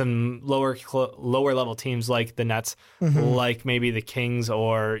 some lower level teams like the Nets, like maybe the Kings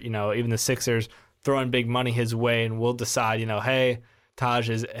or, even the Sixers throwing big money his way, and we'll decide, hey, Taj,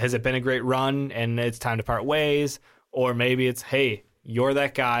 has it been a great run and it's time to part ways? Or maybe it's, hey, you're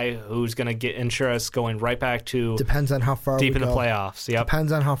that guy who's going to ensure us going right back to depends on how far deep we in go. The playoffs. Yep.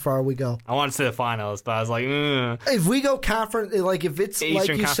 Depends on how far we go. I wanted to say the finals, but I was like, if we go conference, like if it's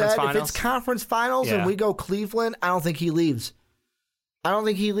Eastern like you said, finals? if it's conference finals and we go Cleveland, I don't think he leaves.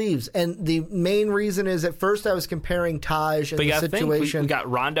 And the main reason is at first I was comparing Taj and the situation. We got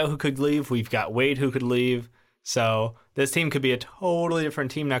Rondo who could leave. We've got Wade who could leave. So this team could be a totally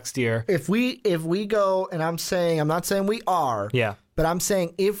different team next year. If we go, and I'm not saying we are, but I'm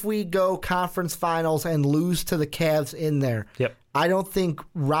saying if we go conference finals and lose to the Cavs in there, I don't think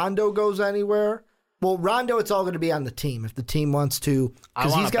Rondo goes anywhere. Well, Rondo, it's all going to be on the team if the team wants to.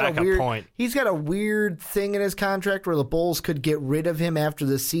 Because he's got a weird thing in his contract where the Bulls could get rid of him after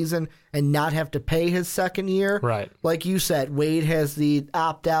this season and not have to pay his second year. Right. Like you said, Wade has the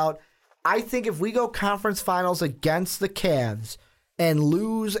opt-out. I think if we go conference finals against the Cavs and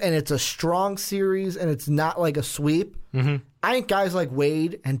lose and it's a strong series and it's not like a sweep, I think guys like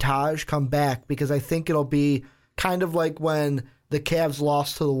Wade and Taj come back because I think it'll be kind of like when the Cavs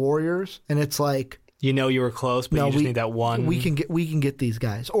lost to the Warriors and it's like, you were close, but you just need that one. We can get these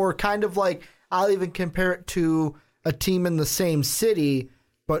guys. Or kind of like, I'll even compare it to a team in the same city,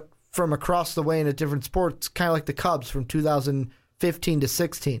 but from across the way in a different sport. It's kind of like the Cubs from 2015 to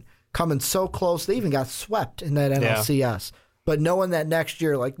 16. Coming so close, they even got swept in that NLCS. But knowing that next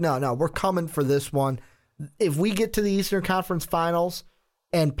year, like, no, we're coming for this one. If we get to the Eastern Conference Finals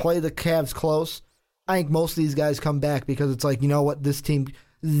and play the Cavs close, I think most of these guys come back because it's like, you know what, this team.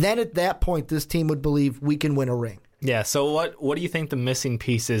 Then at that point, this team would believe we can win a ring. Yeah. So what do you think the missing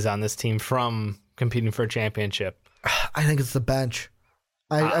piece is on this team from competing for a championship? I think it's the bench.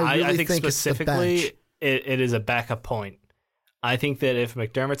 I really think specifically it's the bench. It is a backup point. I think that if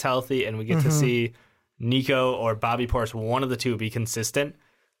McDermott's healthy and we get to see Nico or Bobby Portis, one of the two, be consistent,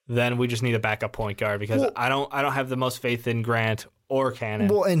 then we just need a backup point guard because I don't have the most faith in Grant or Cannon.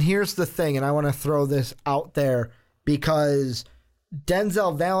 Well, and here's the thing, and I want to throw this out there because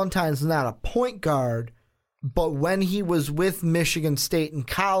Denzel Valentine's not a point guard, but when he was with Michigan State in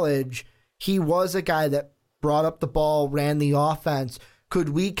college, he was a guy that brought up the ball, ran the offense. Could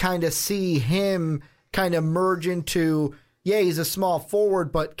we kind of see him kind of merge into, he's a small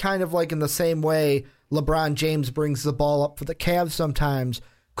forward, but kind of like in the same way LeBron James brings the ball up for the Cavs sometimes,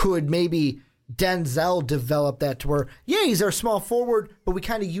 could maybe Denzel develop that to where, he's our small forward, but we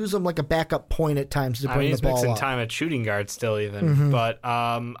kind of use him like a backup point at times to bring the ball up. He's mixing time at shooting guard still even. But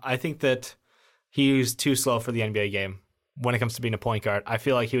I think that he's too slow for the NBA game when it comes to being a point guard. I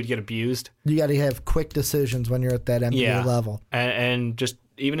feel like he would get abused. You got to have quick decisions when you're at that NBA level. And just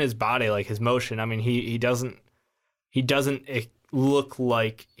even his body, like his motion, I mean, he doesn't look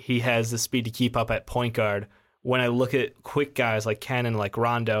like he has the speed to keep up at point guard. When I look at quick guys like Cannon, like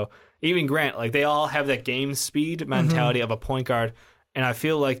Rondo, even Grant, like they all have that game speed mentality of a point guard. And I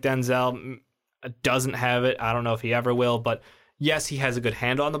feel like Denzel doesn't have it. I don't know if he ever will, but yes, he has a good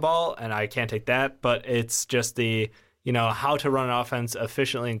handle on the ball, and I can't take that. But it's just the, how to run an offense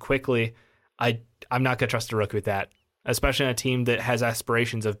efficiently and quickly. I'm not going to trust a rookie with that, especially on a team that has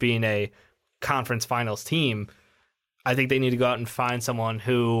aspirations of being a conference finals team. I think they need to go out and find someone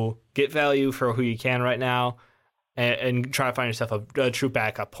who get value for who you can right now and try to find yourself a true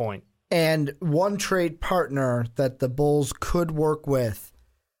backup point. And one trade partner that the Bulls could work with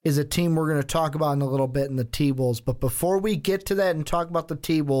is a team we're going to talk about in a little bit in the T-Bulls. But before we get to that and talk about the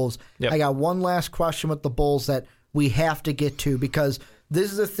T-Bulls, I got one last question with the Bulls that we have to get to, because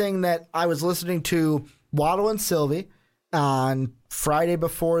this is a thing that I was listening to Waddle and Sylvie on Friday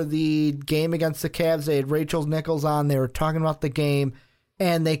before the game against the Cavs. They had Rachel Nichols on. They were talking about the game,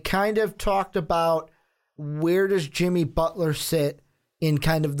 and they kind of talked about where does Jimmy Butler sit in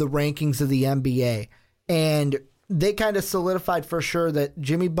kind of the rankings of the NBA. And they kind of solidified for sure that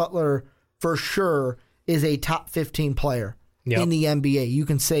Jimmy Butler for sure is a top 15 player in the NBA. You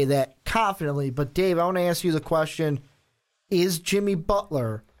can say that confidently. But Dave, I want to ask you the question, is Jimmy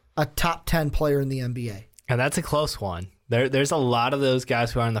Butler a top 10 player in the NBA? And that's a close one. There's a lot of those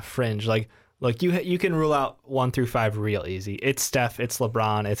guys who are on the fringe. Like you can rule out 1 through 5 real easy. It's Steph, it's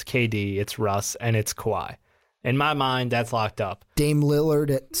LeBron, it's KD, it's Russ, and it's Kawhi. In my mind, that's locked up. Dame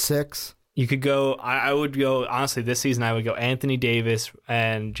Lillard at 6. You could go, I would go, honestly, this season I would go Anthony Davis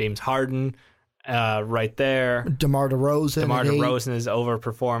and James Harden right there. DeMar DeRozan. DeMar DeRozan is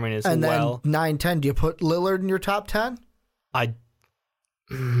overperforming as and well. And then 9-10, do you put Lillard in your top 10? I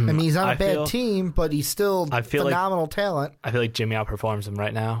mean, he's on a bad team, but he's still phenomenal talent. I feel like Jimmy outperforms him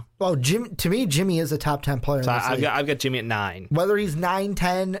right now. Well, to me, Jimmy is a top 10 player. So I've got Jimmy at 9. Whether he's 9,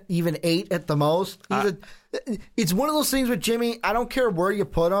 10, even 8 at the most, it's one of those things with Jimmy. I don't care where you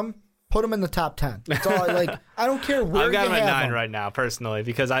put him in the top 10. That's all I like. I don't care where I've got you him at have 9 right now, personally,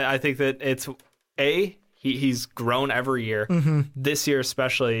 because I think that it's he's grown every year. This year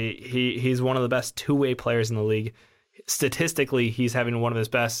especially, he's one of the best two-way players in the league. Statistically, he's having one of his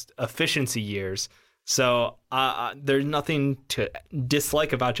best efficiency years. So there's nothing to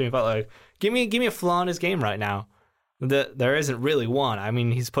dislike about Jimmy Butler. Give me a flaw in his game right now. There isn't really one. I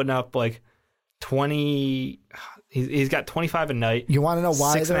mean, he's putting up like 20. He's got 25 a night. You want to know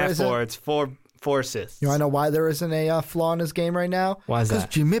why there isn't? 6.5 boards, 4 assists. You want to know why there isn't a flaw in his game right now? Why is that?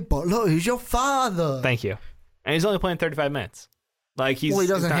 Because Jimmy Butler is your father. Thank you. And he's only playing 35 minutes. Like he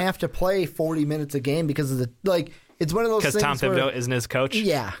doesn't have to play 40 minutes a game because of it's one of those things. Because Tom Thibodeau isn't his coach?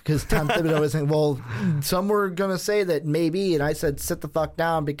 Yeah, because Tom Thibodeau isn't. Well, some were going to say that maybe, and I said sit the fuck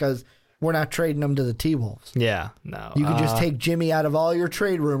down because we're not trading him to the T-Wolves. Yeah, no. You can just take Jimmy out of all your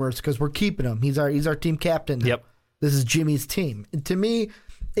trade rumors because we're keeping him. He's our team captain now. Yep. This is Jimmy's team. And to me,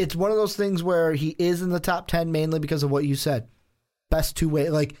 it's one of those things where he is in the top 10 mainly because of what you said. Best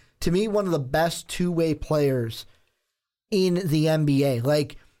two-way. To me, one of the best two-way players in the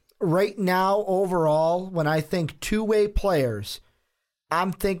NBA. Right now, overall, when I think two-way players,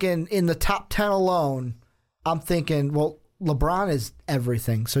 I'm thinking in the top 10 alone, I'm thinking, well, LeBron is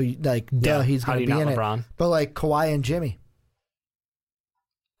everything. So, he's going to be in LeBron? It. But, Kawhi and Jimmy.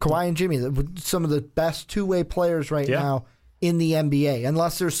 Some of the best two-way players right now in the NBA,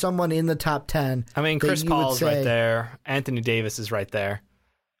 unless there's someone in the top 10. I mean, Chris Paul's right there. Anthony Davis is right there.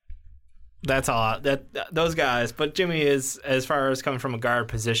 That's all. Those guys. But Jimmy is, as far as coming from a guard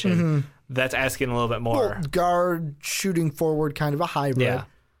position, that's asking a little bit more. Well, guard, shooting forward, kind of a hybrid.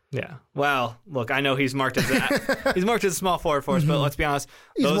 Yeah. Well, look, I know he's marked as a small forward for us, but let's be honest.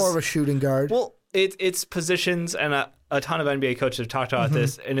 He's more of a shooting guard. Well, it's positions, and a ton of NBA coaches have talked about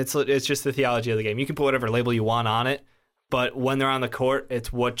this, and it's just the theology of the game. You can put whatever label you want on it, but when they're on the court,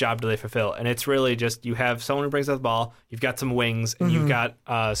 it's what job do they fulfill? And it's really just you have someone who brings up the ball, you've got some wings, and you've got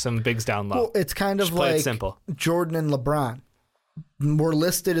some bigs down low. Well, it's kind of just play like it simple. Jordan and LeBron. Were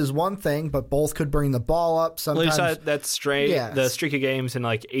listed as one thing, but both could bring the ball up. Sometimes well, you saw that the streak of games in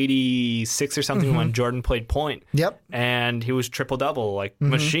like 86 or something when Jordan played point. Yep. And he was triple-double, like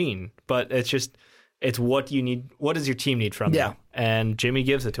machine. But it's what you need. What does your team need from you? And Jimmy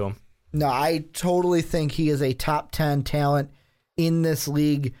gives it to him. No, I totally think he is a top 10 talent in this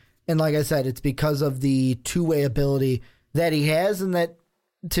league. And like I said, it's because of the two-way ability that he has. And that,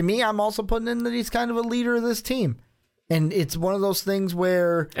 to me, I'm also putting in that he's kind of a leader of this team. And it's one of those things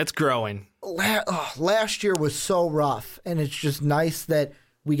where... It's growing. Last year was so rough. And it's just nice that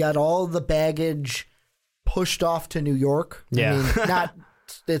we got all the baggage pushed off to New York. Yeah. I mean,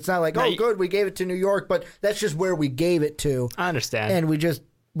 it's not like, good, we gave it to New York, but that's just where we gave it to. I understand. And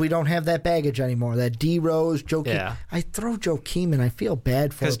we don't have that baggage anymore. That D Rose, Joe. Yeah. I throw Joakim, and I feel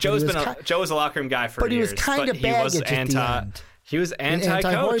bad for him. Because Joe was a locker room guy for years. But he was kind of baggage at the end. He was anti-coach.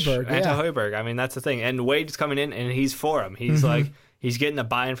 Anti-Hoiberg. Anti-Hoiberg. I mean, that's the thing. And Wade's coming in, and he's for him. He's like, he's getting the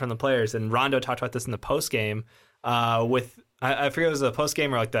buy-in from the players. And Rondo talked about this in the post-game with, I forget if it was the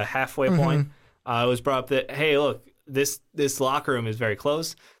post-game or like the halfway point. It was brought up that, hey, look, this locker room is very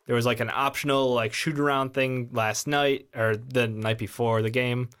close. There was like an optional like shoot-around thing last night or the night before the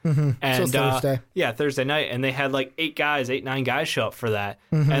game. And so Thursday. Thursday night. And they had like 9 guys show up for that.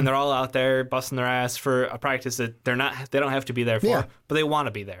 And they're all out there busting their ass for a practice that they don't have to be there for, but they want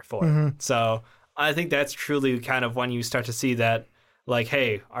to be there for. So I think that's truly kind of when you start to see that, like,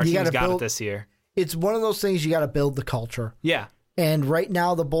 hey, our team's got it this year. It's one of those things you got to build the culture. Yeah. And right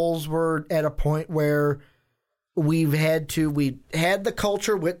now the Bulls were at a point where we had the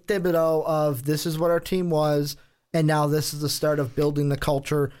culture with Thibodeau of this is what our team was, and now this is the start of building the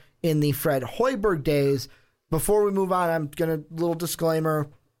culture in the Fred Hoiberg days. Before we move on, I'm going to, little disclaimer,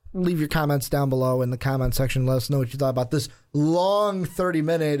 leave your comments down below in the comment section. Let us know what you thought about this long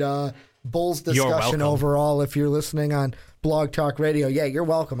 30-minute Bulls discussion overall. If you're listening on Blog Talk Radio, yeah, you're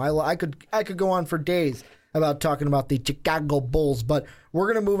welcome. I could go on for days about talking about the Chicago Bulls, but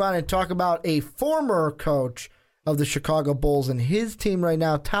we're going to move on and talk about a former coach of the Chicago Bulls and his team right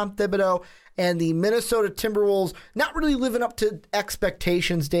now, Tom Thibodeau, and the Minnesota Timberwolves not really living up to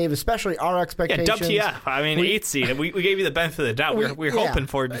expectations, Dave, especially our expectations. Yeah, WTF. I mean, 8th seed. We gave you the benefit of the doubt. We were hoping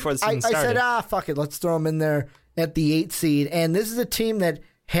for it before the season started. I said, fuck it, let's throw them in there at the 8th seed. And this is a team that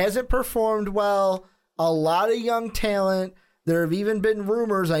hasn't performed well, a lot of young talent. There have even been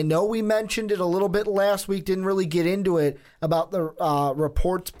rumors. I know we mentioned it a little bit last week, didn't really get into it, about the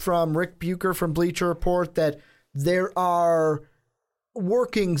reports from Rick Bucher from Bleacher Report that there are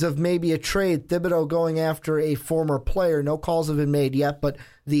workings of maybe a trade, Thibodeau going after a former player. No calls have been made yet, but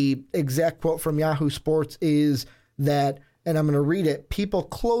the exact quote from Yahoo Sports is that, and I'm going to read it, people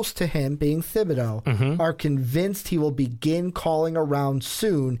close to him, being Thibodeau, are convinced he will begin calling around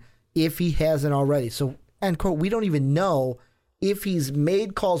soon if he hasn't already. So, end quote, we don't even know if he's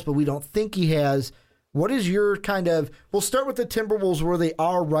made calls, but we don't think he has. What is your kind of, we'll start with the Timberwolves where they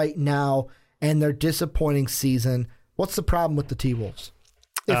are right now and their disappointing season. What's the problem with the T-Wolves?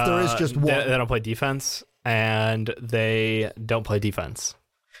 If there is just one. They don't play defense, and they don't play defense.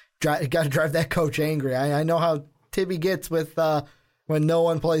 Got to drive that coach angry. I know how Tibby gets with when no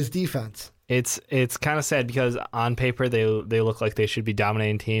one plays defense. It's kind of sad because on paper they look like they should be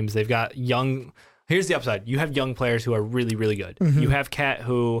dominating teams. They've got young. Here's the upside: you have young players who are really, really good. You have Cat,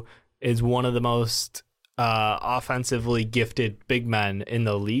 who is one of the most offensively gifted big men in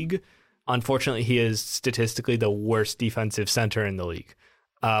the league. Unfortunately, he is statistically the worst defensive center in the league,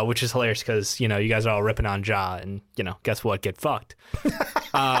 which is hilarious because, you guys are all ripping on Ja, and, guess what? Get fucked.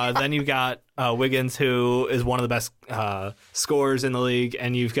 Then you've got Wiggins, who is one of the best scorers in the league,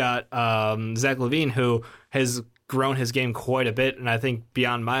 and you've got Zach LaVine, who has grown his game quite a bit, and I think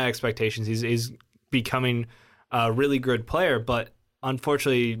beyond my expectations, he's becoming a really good player, but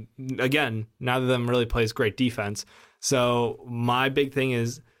unfortunately, again, neither of them really plays great defense. So my big thing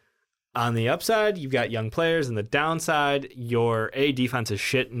is, on the upside, you've got young players. And the downside, your A, defense is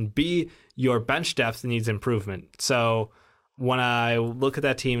shit, and B, your bench depth needs improvement. So when I look at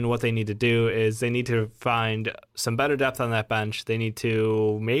that team and what they need to do is they need to find some better depth on that bench. They need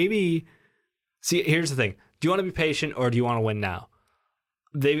to maybe... See, here's the thing. Do you want to be patient or do you want to win now?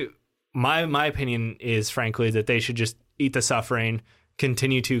 My opinion is, frankly, that they should just eat the suffering,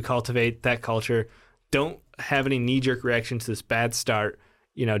 continue to cultivate that culture. Don't have any knee-jerk reaction to this bad start.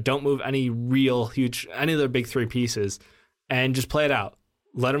 Don't move any of their big three pieces, and just play it out.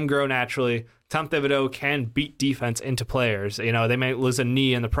 Let them grow naturally. Tom Thibodeau can beat defense into players. You know, they may lose a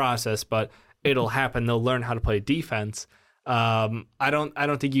knee in the process, but it'll happen. They'll learn how to play defense. I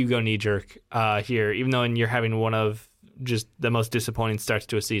don't think you go knee jerk here, even though you're having one of just the most disappointing starts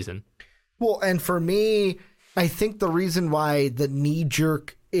to a season. Well, and for me, I think the reason why the knee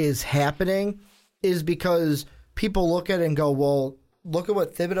jerk is happening is because people look at it and go, well, look at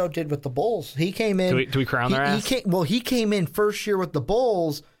what Thibodeau did with the Bulls. He came in. Do we crown their ass? He came in first year with the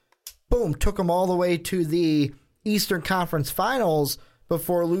Bulls. Boom, took them all the way to the Eastern Conference Finals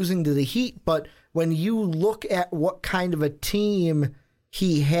before losing to the Heat. But when you look at what kind of a team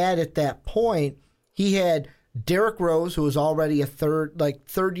he had at that point, he had Derrick Rose, who was already a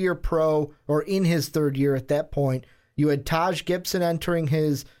third year pro, or in his third year at that point. You had Taj Gibson entering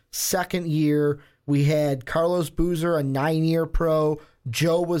his second year. We had Carlos Boozer, a 9-year pro.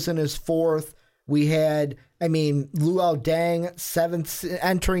 Joe was in his fourth. We had, Luol Deng,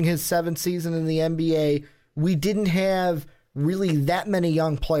 entering his seventh season in the NBA. We didn't have really that many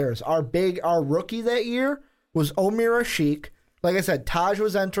young players. Our rookie that year was Omir Ashik. Like I said, Taj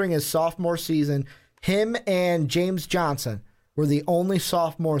was entering his sophomore season. Him and James Johnson were the only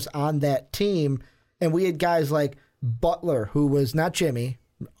sophomores on that team. And we had guys like Butler, who was not Jimmy,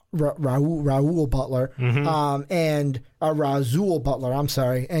 Raul Butler, and Razul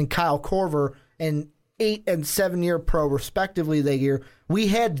Butler, and Kyle Korver, an 8 and 7 year pro respectively that year. We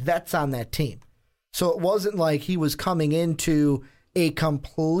had vets on that team. So it wasn't like he was coming into a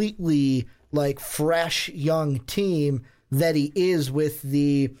completely fresh young team that he is with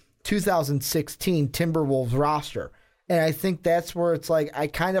the 2016 Timberwolves roster. And I think that's where it's I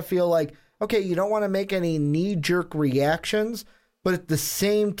kind of feel like, okay, you don't want to make any knee-jerk reactions, but at the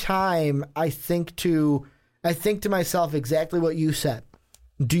same time, I think to myself exactly what you said.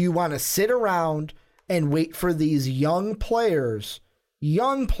 Do you want to sit around and wait for these young players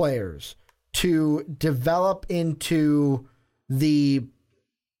to develop into the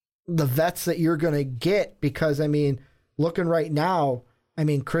vets that you're going to get? Because, looking right now,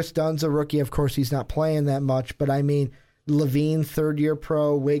 Chris Dunn's a rookie. Of course, he's not playing that much, but Levine, third-year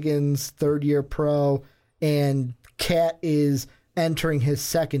pro, Wiggins, third-year pro, and Cat is entering his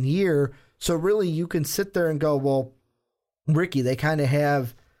second year. So really, you can sit there and go, well, Ricky, they kind of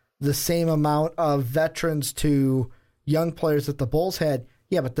have the same amount of veterans to young players that the Bulls had.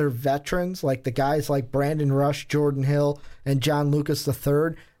 Yeah, but they're veterans, like the guys like Brandon Rush, Jordan Hill, and John Lucas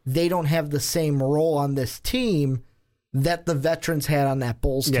III. They don't have the same role on this team that the veterans had on that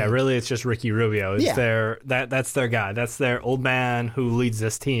Bulls team. Yeah, really, it's just Ricky Rubio. That's their guy. That's their old man who leads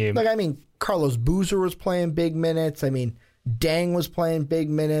this team. Carlos Boozer was playing big minutes. Dang was playing big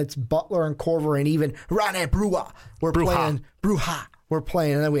minutes. Butler and Korver and even Rane Bruja were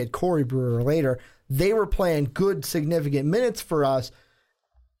playing. And then we had Corey Brewer later. They were playing good, significant minutes for us.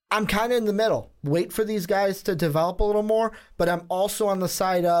 I'm kind of in the middle. Wait for these guys to develop a little more, but I'm also on the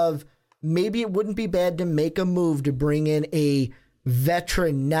side of maybe it wouldn't be bad to make a move to bring in a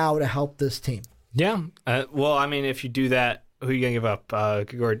veteran now to help this team. Yeah. If you do that, who are you going to give up?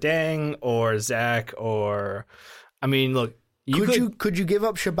 Gregor Dang or Zach or... look... Could you give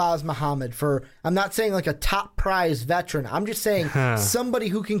up Shabazz Muhammad for... I'm not saying a top prize veteran. I'm just saying somebody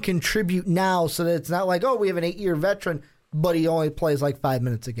who can contribute now so that it's not we have an 8-year veteran, but he only plays 5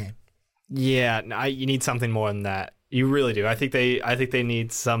 minutes a game. Yeah, you need something more than that. You really do. I think they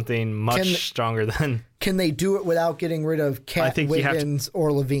need something much stronger than. Can they do it without getting rid of Cat, Wiggins,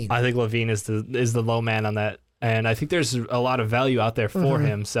 or Levine? I think Levine is the low man on that, and I think there's a lot of value out there for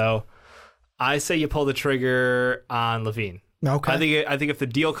him. So I say you pull the trigger on Levine. Okay. I think if the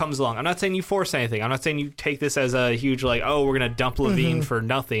deal comes along, I'm not saying you force anything. I'm not saying you take this as a huge we're gonna dump Levine for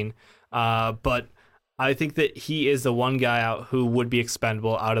nothing. But I think that he is the one guy out who would be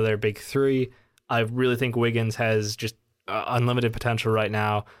expendable out of their big three. I really think Wiggins has just unlimited potential right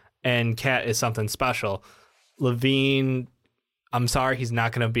now, and Cat is something special. Levine, I'm sorry, he's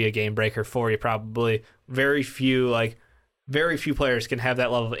not going to be a game breaker for you. Probably very few players can have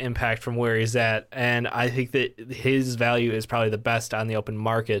that level of impact from where he's at, and I think that his value is probably the best on the open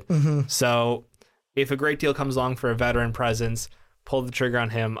market. So, if a great deal comes along for a veteran presence, pull the trigger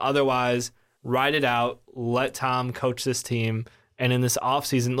on him. Otherwise, ride it out. Let Tom coach this team. And in this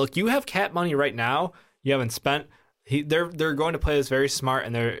offseason, look, you have cap money right now. You haven't spent. They're going to play this very smart,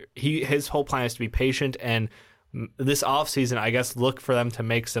 and his whole plan is to be patient. And this offseason, I guess, look for them to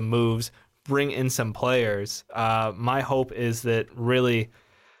make some moves, bring in some players. My hope is that really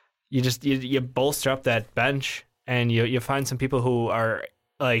you bolster up that bench, and you find some people who are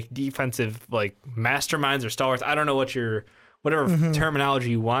defensive masterminds or stalwarts. I don't know whatever terminology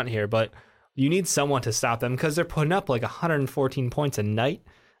you want here, but you need someone to stop them because they're putting up 114 points a night.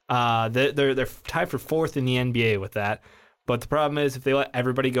 They're tied for 4th in the NBA with that. But the problem is if they let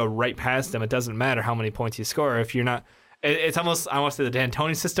everybody go right past them, it doesn't matter how many points you score. If you're not, it's almost, I want to say the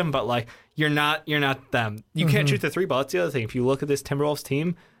D'Antoni system, but like you're not them. You can't shoot the 3 ball. That's the other thing. If you look at this Timberwolves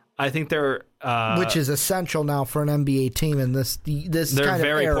team, I think they're which is essential now for an NBA team in this they're kind of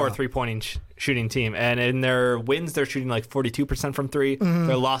very era. poor 3-point shooting team, and in their wins they're shooting like 42% from 3.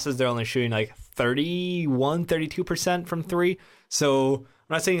 Their losses they're only shooting like 32% from 3. So I'm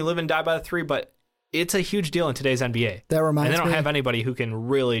not saying you live and die by the 3, but it's a huge deal in today's NBA. That reminds me. And they don't have anybody who can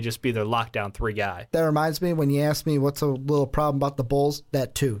really just be their lockdown 3 guy. That reminds me when you asked me what's a little problem about the Bulls,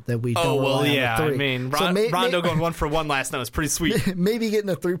 that too, that we don't rely on the 3. I mean, Rondo going 1 for 1 last night was pretty sweet. Maybe getting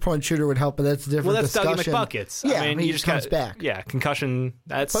a 3-point shooter would help, but that's a different discussion. Well, that's Dougie McBuckets. Yeah, I mean, he just comes back. Yeah, concussion,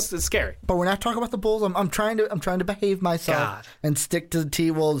 it's scary. But we're not talking about the Bulls. I'm trying to behave myself and stick to the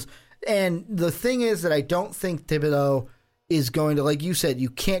T-Wolves. And the thing is that I don't think Thibodeau is going to, like you said, you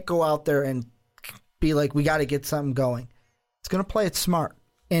can't go out there and be like, we got to get something going. It's going to play it smart.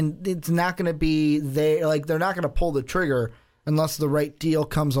 And it's not going to be they're not going to pull the trigger unless the right deal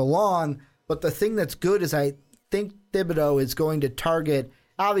comes along. But the thing that's good is I think Thibodeau is going to target,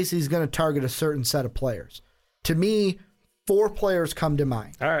 obviously he's going to target a certain set of players. To me, 4 players come to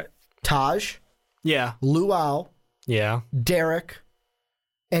mind. All right. Taj. Yeah. Luau. Yeah. Derek.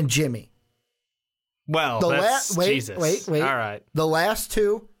 And Jimmy. Well, Jesus. Wait. All right. The last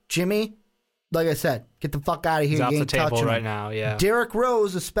 2, Jimmy, like I said, get the fuck out of here. He's off the table right now, yeah. Derrick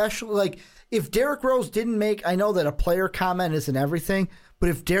Rose, especially, like, if Derrick Rose didn't make, I know that a player comment isn't everything, but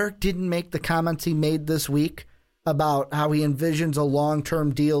if Derrick didn't make the comments he made this week about how he envisions a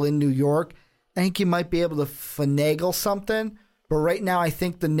long-term deal in New York, I think he might be able to finagle something. But right now, I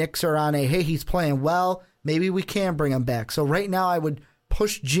think the Knicks are on hey, he's playing well. Maybe we can bring him back. So right now, I would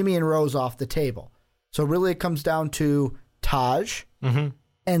push Jimmy and Rose off the table. So really, it comes down to Taj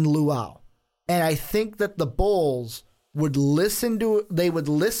and Luau. And I think that the Bulls would listen to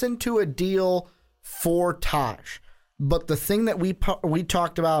a deal for Taj. But the thing that we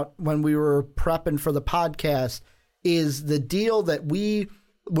talked about when we were prepping for the podcast is the deal that we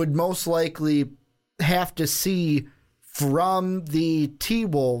would most likely have to see from the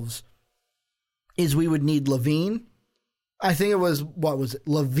T-Wolves is we would need LaVine. I think it was,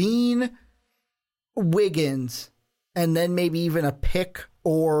 LaVine, Wiggins, and then maybe even a pick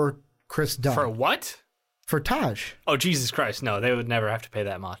or Chris Dunn. For what? For Taj. Oh, Jesus Christ. No, they would never have to pay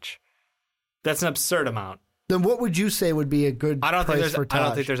that much. That's an absurd amount. Then what would you say would be a good price for Taj? I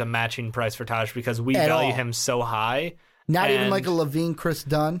don't think there's a matching price for Taj because we value him so high. Not even like a LaVine, Chris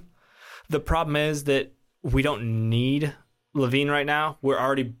Dunn? The problem is that we don't need LaVine right now. We're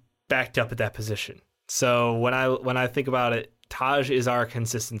already backed up at that position. So when I think about it, Taj is our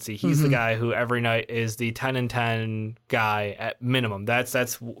consistency. He's the guy who every night is the 10-10 guy at minimum.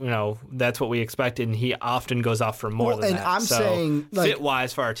 That's what we expect, and he often goes off for more than that. I'm saying, like,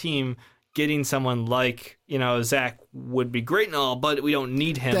 fit-wise for our team, getting someone like Zach would be great and all, but we don't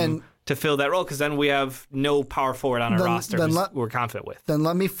need him to fill that role because then we have no power forward on our roster we're confident with. Then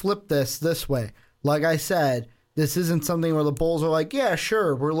let me flip this way. Like I said, this isn't something where the Bulls are like, yeah,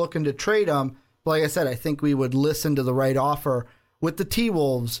 sure, we're looking to trade him. But like I said, I think we would listen to the right offer with the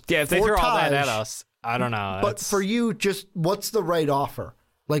T-Wolves. Yeah, if they throw all that at us, I don't know. But for you, just what's the right offer?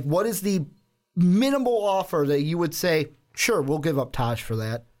 Like, what is the minimal offer that you would say, sure, we'll give up Taj for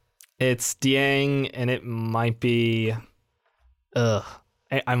that? It's Dwyane, and it might be,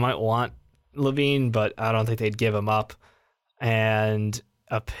 I might want LaVine, but I don't think they'd give him up. And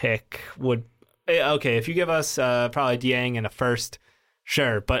a pick would, okay, if you give us probably Dwyane and a first,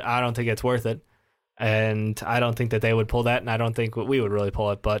 sure, but I don't think it's worth it. And I don't think that they would pull that, and I don't think we would really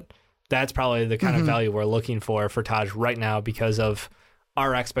pull it. But that's probably the kind of value we're looking for Taj right now because of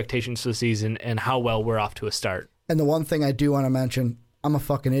our expectations for the season and how well we're off to a start. And the one thing I do want to mention, I'm a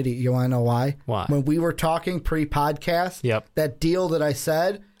fucking idiot. You want to know why? Why? When we were talking pre-podcast, that deal that I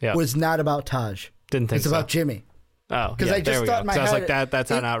said was not about Taj. Didn't think it's about Jimmy. Oh, because I just thought in my head, I was like,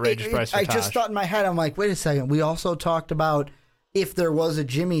 that's an outrageous price for Taj. I just thought in my head, I'm like, wait a second. We also talked about if there was a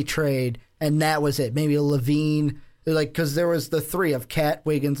Jimmy trade, and that was it. Maybe a LaVine, because there was the 3 of Cat,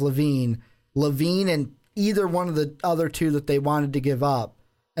 Wiggins, LaVine, and either one of the other 2 that they wanted to give up,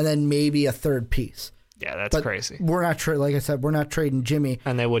 and then maybe a third piece. Yeah, that's crazy. We're not like I said, we're not trading Jimmy,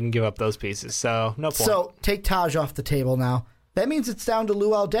 and they wouldn't give up those pieces. So no point. So take Taj off the table now. That means it's down to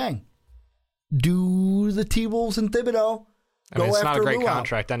Luau Deng. Do the T-Wolves and Thibodeau? It's not a great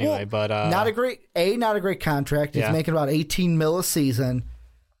contract anyway, but not a great contract. He's making about $18 million a season.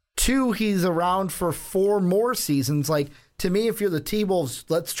 2, he's around for 4 more seasons. Like, to me, if you're the T-Wolves,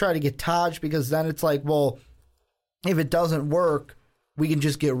 let's try to get Taj because then it's like, well, if it doesn't work, we can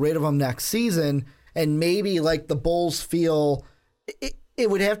just get rid of him next season. And maybe like the Bulls feel it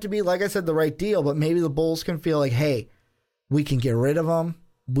would have to be, like I said, the right deal, but maybe the Bulls can feel like, hey, we can get rid of him.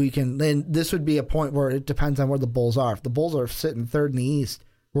 Then this would be a point where it depends on where the Bulls are. If the Bulls are sitting third in the East,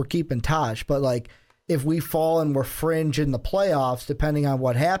 we're keeping Taj. But like if we fall and we're fringe in the playoffs, depending on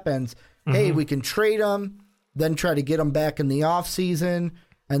what happens, hey, we can trade him, then try to get him back in the offseason,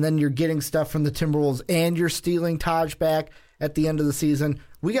 and then you're getting stuff from the Timberwolves and you're stealing Taj back at the end of the season.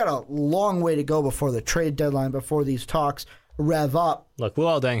 We got a long way to go before the trade deadline, before these talks rev up. Look,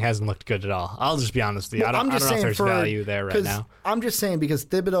 Luol Deng hasn't looked good at all. I'll just be honest with you. I don't know if there's value there right now. I'm just saying because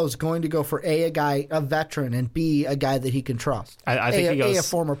Thibodeau is going to go for a veteran, and B, a guy that he can trust. I think he goes a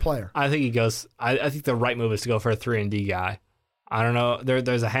former player. I think he goes. I think the right move is to go for a 3-and-D guy. I don't know.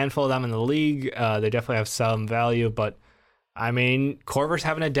 There's a handful of them in the league. They definitely have some value, but I mean, Korver's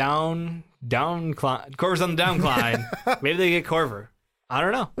having a down climb. Korver's on the down climb. Maybe they get Korver. I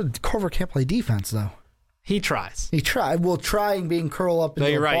don't know. Korver can't play defense though. He tries. Well, trying being curl up in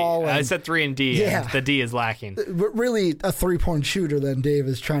the ball. I said 3-and-D. Yeah. And the D is lacking. Really, a 3-point shooter. Then Dave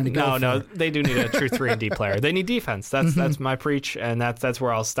is trying to go. No, they do need a true 3-and-D player. They need defense. That's my preach, and that's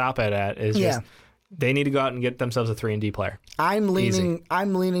where I'll stop it at. Is just they need to go out and get themselves a 3-and-D player. I'm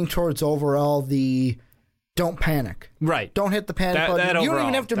leaning towards overall the don't panic. Right. Don't hit the panic button. You don't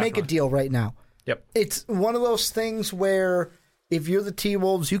even have to make a deal right now. Yep. It's one of those things where if you're the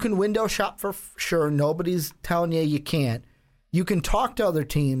T-Wolves, you can window shop for sure. Nobody's telling you can't. You can talk to other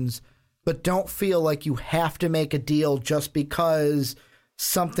teams, but don't feel like you have to make a deal just because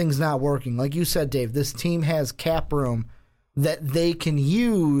something's not working. Like you said, Dave, this team has cap room that they can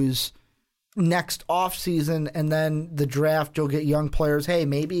use next offseason, and then the draft, you'll get young players. Hey,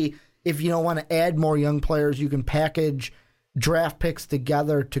 maybe if you don't want to add more young players, you can package draft picks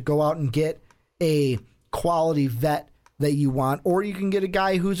together to go out and get a quality vet that you want, or you can get a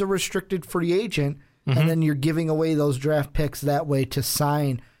guy who's a restricted free agent, and then you're giving away those draft picks that way to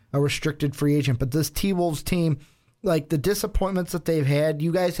sign a restricted free agent. But this T-Wolves team, like the disappointments that they've had,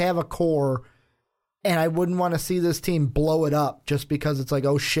 you guys have a core, and I wouldn't want to see this team blow it up just because it's like,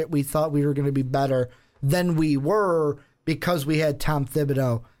 oh shit, we thought we were going to be better than we were because we had Tom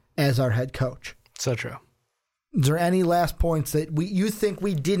Thibodeau as our head coach. So true. Is there any last points that you think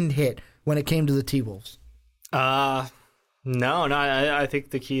we didn't hit when it came to the T-Wolves? No, I think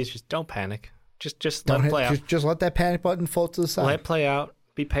the key is just don't panic. Just let it play out. Just let that panic button float to the side. Let it play out.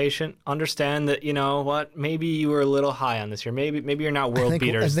 Be patient. Understand that, you know what, maybe you were a little high on this year. Maybe you're not world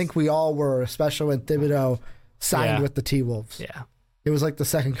beaters. I think we all were, especially when Thibodeau signed with the T-Wolves. Yeah. It was like the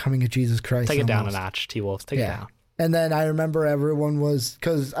second coming of Jesus Christ. Take it down a notch, T-Wolves. Take it down. And then I remember everyone was,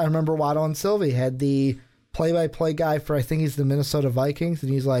 because I remember Waddle and Sylvie had the play-by-play guy for, I think he's the Minnesota Vikings,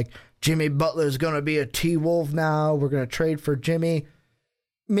 and he's like, Jimmy Butler's going to be a T-Wolf now. We're going to trade for Jimmy.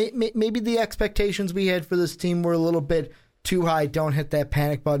 Maybe the expectations we had for this team were a little bit too high. Don't hit that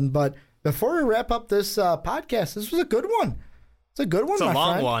panic button. But before we wrap up this podcast, this was a good one. It's a good one, my friend. It's a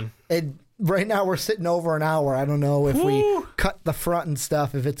long one. Right now we're sitting over an hour. I don't know if we cut the front and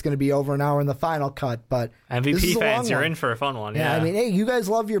stuff, if it's going to be over an hour in the final cut. But MVP fans, you're in for a fun one. Yeah, I mean, hey, you guys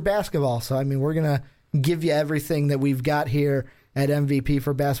love your basketball. So, I mean, we're going to give you everything that we've got here at MVP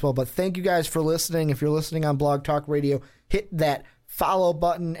for basketball. But thank you guys for listening. If you're listening on Blog Talk Radio, hit that follow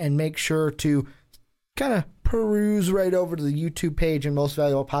button and make sure to kind of peruse right over to the YouTube page and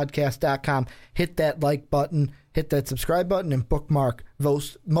mostvaluablepodcast.com. Hit that like button, hit that subscribe button, and bookmark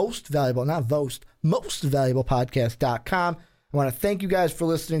mostvaluablepodcast.com. I want to thank you guys for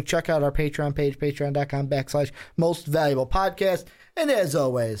listening. Check out our Patreon page, patreon.com/mostvaluablepodcast. And as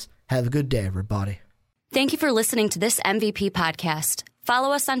always, have a good day, everybody. Thank you for listening to this MVP podcast.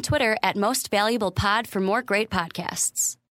 Follow us on Twitter at Most Valuable Pod for more great podcasts.